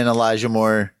 and then Elijah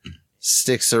Moore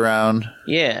sticks around.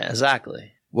 Yeah,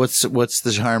 exactly. What's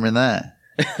the harm in that?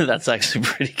 That's actually a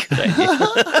pretty good idea.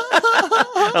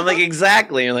 I'm like,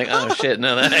 exactly. You're like, oh shit,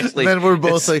 no, that actually. Then we're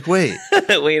both like, wait.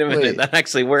 Wait a minute, that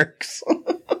actually works.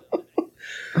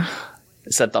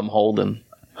 Except I'm holding.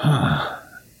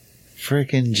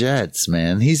 Freaking Jets,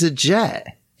 man. He's a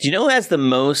Jet. Do you know who has the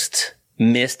most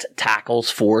missed tackles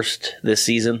forced this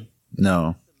season?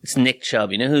 No. It's Nick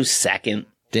Chubb. You know who's second?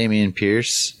 Damian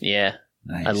Pierce. Yeah.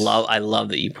 Nice. I love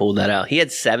that you pulled that out. He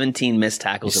had 17 missed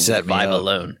tackles in week 5 up.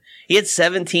 alone. He had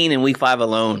 17 in week 5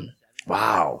 alone.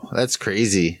 Wow. That's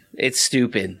crazy. It's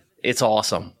stupid. It's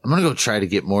awesome. I'm going to go try to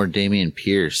get more Damian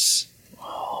Pierce.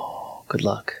 Oh, good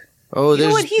luck. Oh, You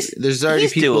know what? there's already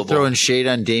he's people doable. throwing shade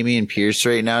on Damian Pierce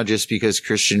right now just because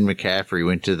Christian McCaffrey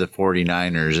went to the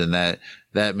 49ers, and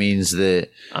that means that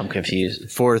I'm confused.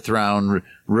 4th round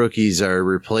rookies are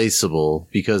replaceable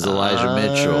because Elijah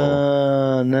Mitchell.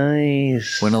 Oh,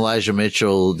 nice. When Elijah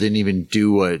Mitchell didn't even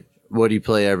do what he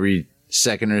play every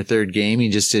second or third game, he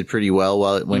just did pretty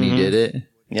well when he did it.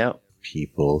 Yep.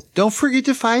 People, don't forget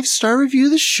to 5-star review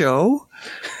the show.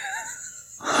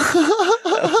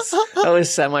 That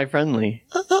was semi-friendly.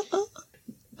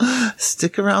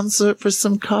 Stick around for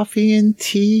some coffee and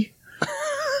tea.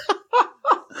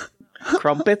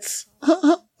 Crumpets?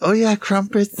 Oh yeah,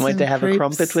 crumpets. Might they and have crepes. a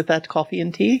crumpet with that coffee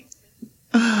and tea?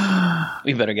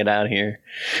 We better get out of here.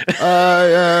 I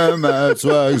am at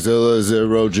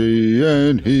Swagzilla0G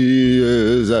and he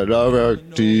is at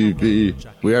RXTV.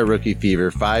 We are Rookie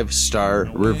Fever. 5-star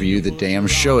review the damn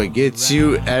show. It gets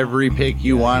you every pick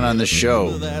you want on the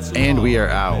show. And we are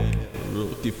out.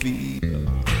 Rookie fever.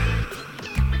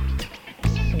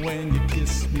 When you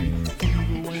kiss me,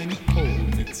 fever when you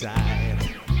hold me tight.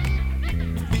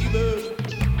 Fever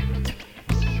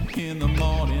in the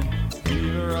morning,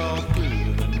 fever all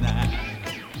through the night.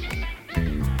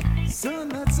 Sun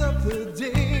lights up the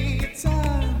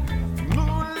daytime,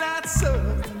 moon lights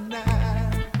up the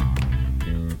night.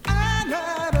 I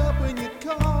light up when you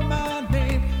call my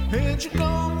name, and you know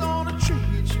I'm gonna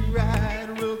treat you right.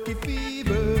 Rookie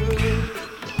fever.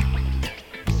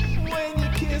 When you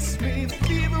kiss me,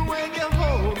 fever when you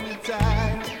hold me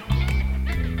tight.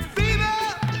 Fever,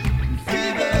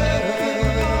 fever,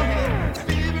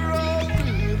 fever all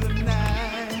through the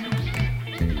night.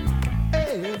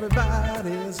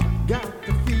 Everybody's got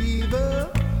the fever.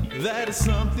 That is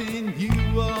something you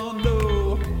all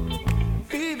know.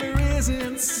 Fever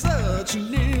isn't such a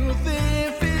new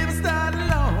thing. Fever started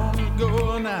long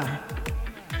ago now.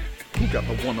 Who got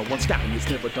the one-on-one scouting has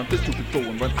never done this to before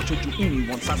and run for to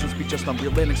anyone. Size and speed just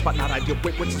unreal landing spot, not ideal.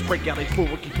 Wait, what's this breakout? A full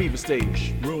rookie fever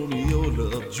stage. Romeo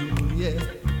loved Juliet.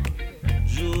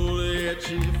 Juliet,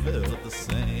 she felt the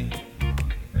same.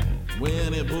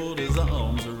 When he pulled his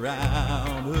arms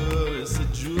around her, he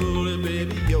said, Julie,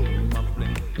 baby, you're my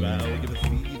flame. I'll give it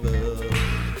fever.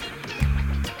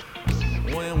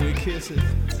 When we kiss it,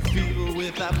 fever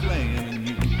without flaming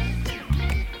you.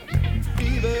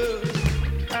 Fever,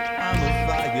 I'm a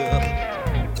fire.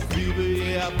 Fever,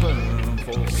 yeah, I burn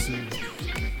for soup.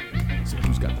 So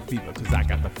who's got the fever, cause I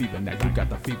got the fever. Now you got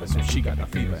the fever, so she got the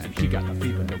fever, and he got the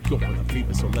fever. No cure for the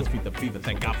fever, so let's feed the fever.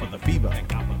 Thank God for the fever. Thank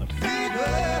God for the fever.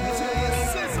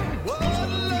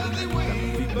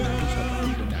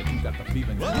 Now you got the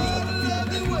fever. Now you got the fever. Now you got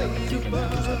the fever. Now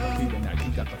you got the fever. Now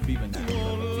you got the fever. Now you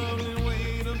got the fever.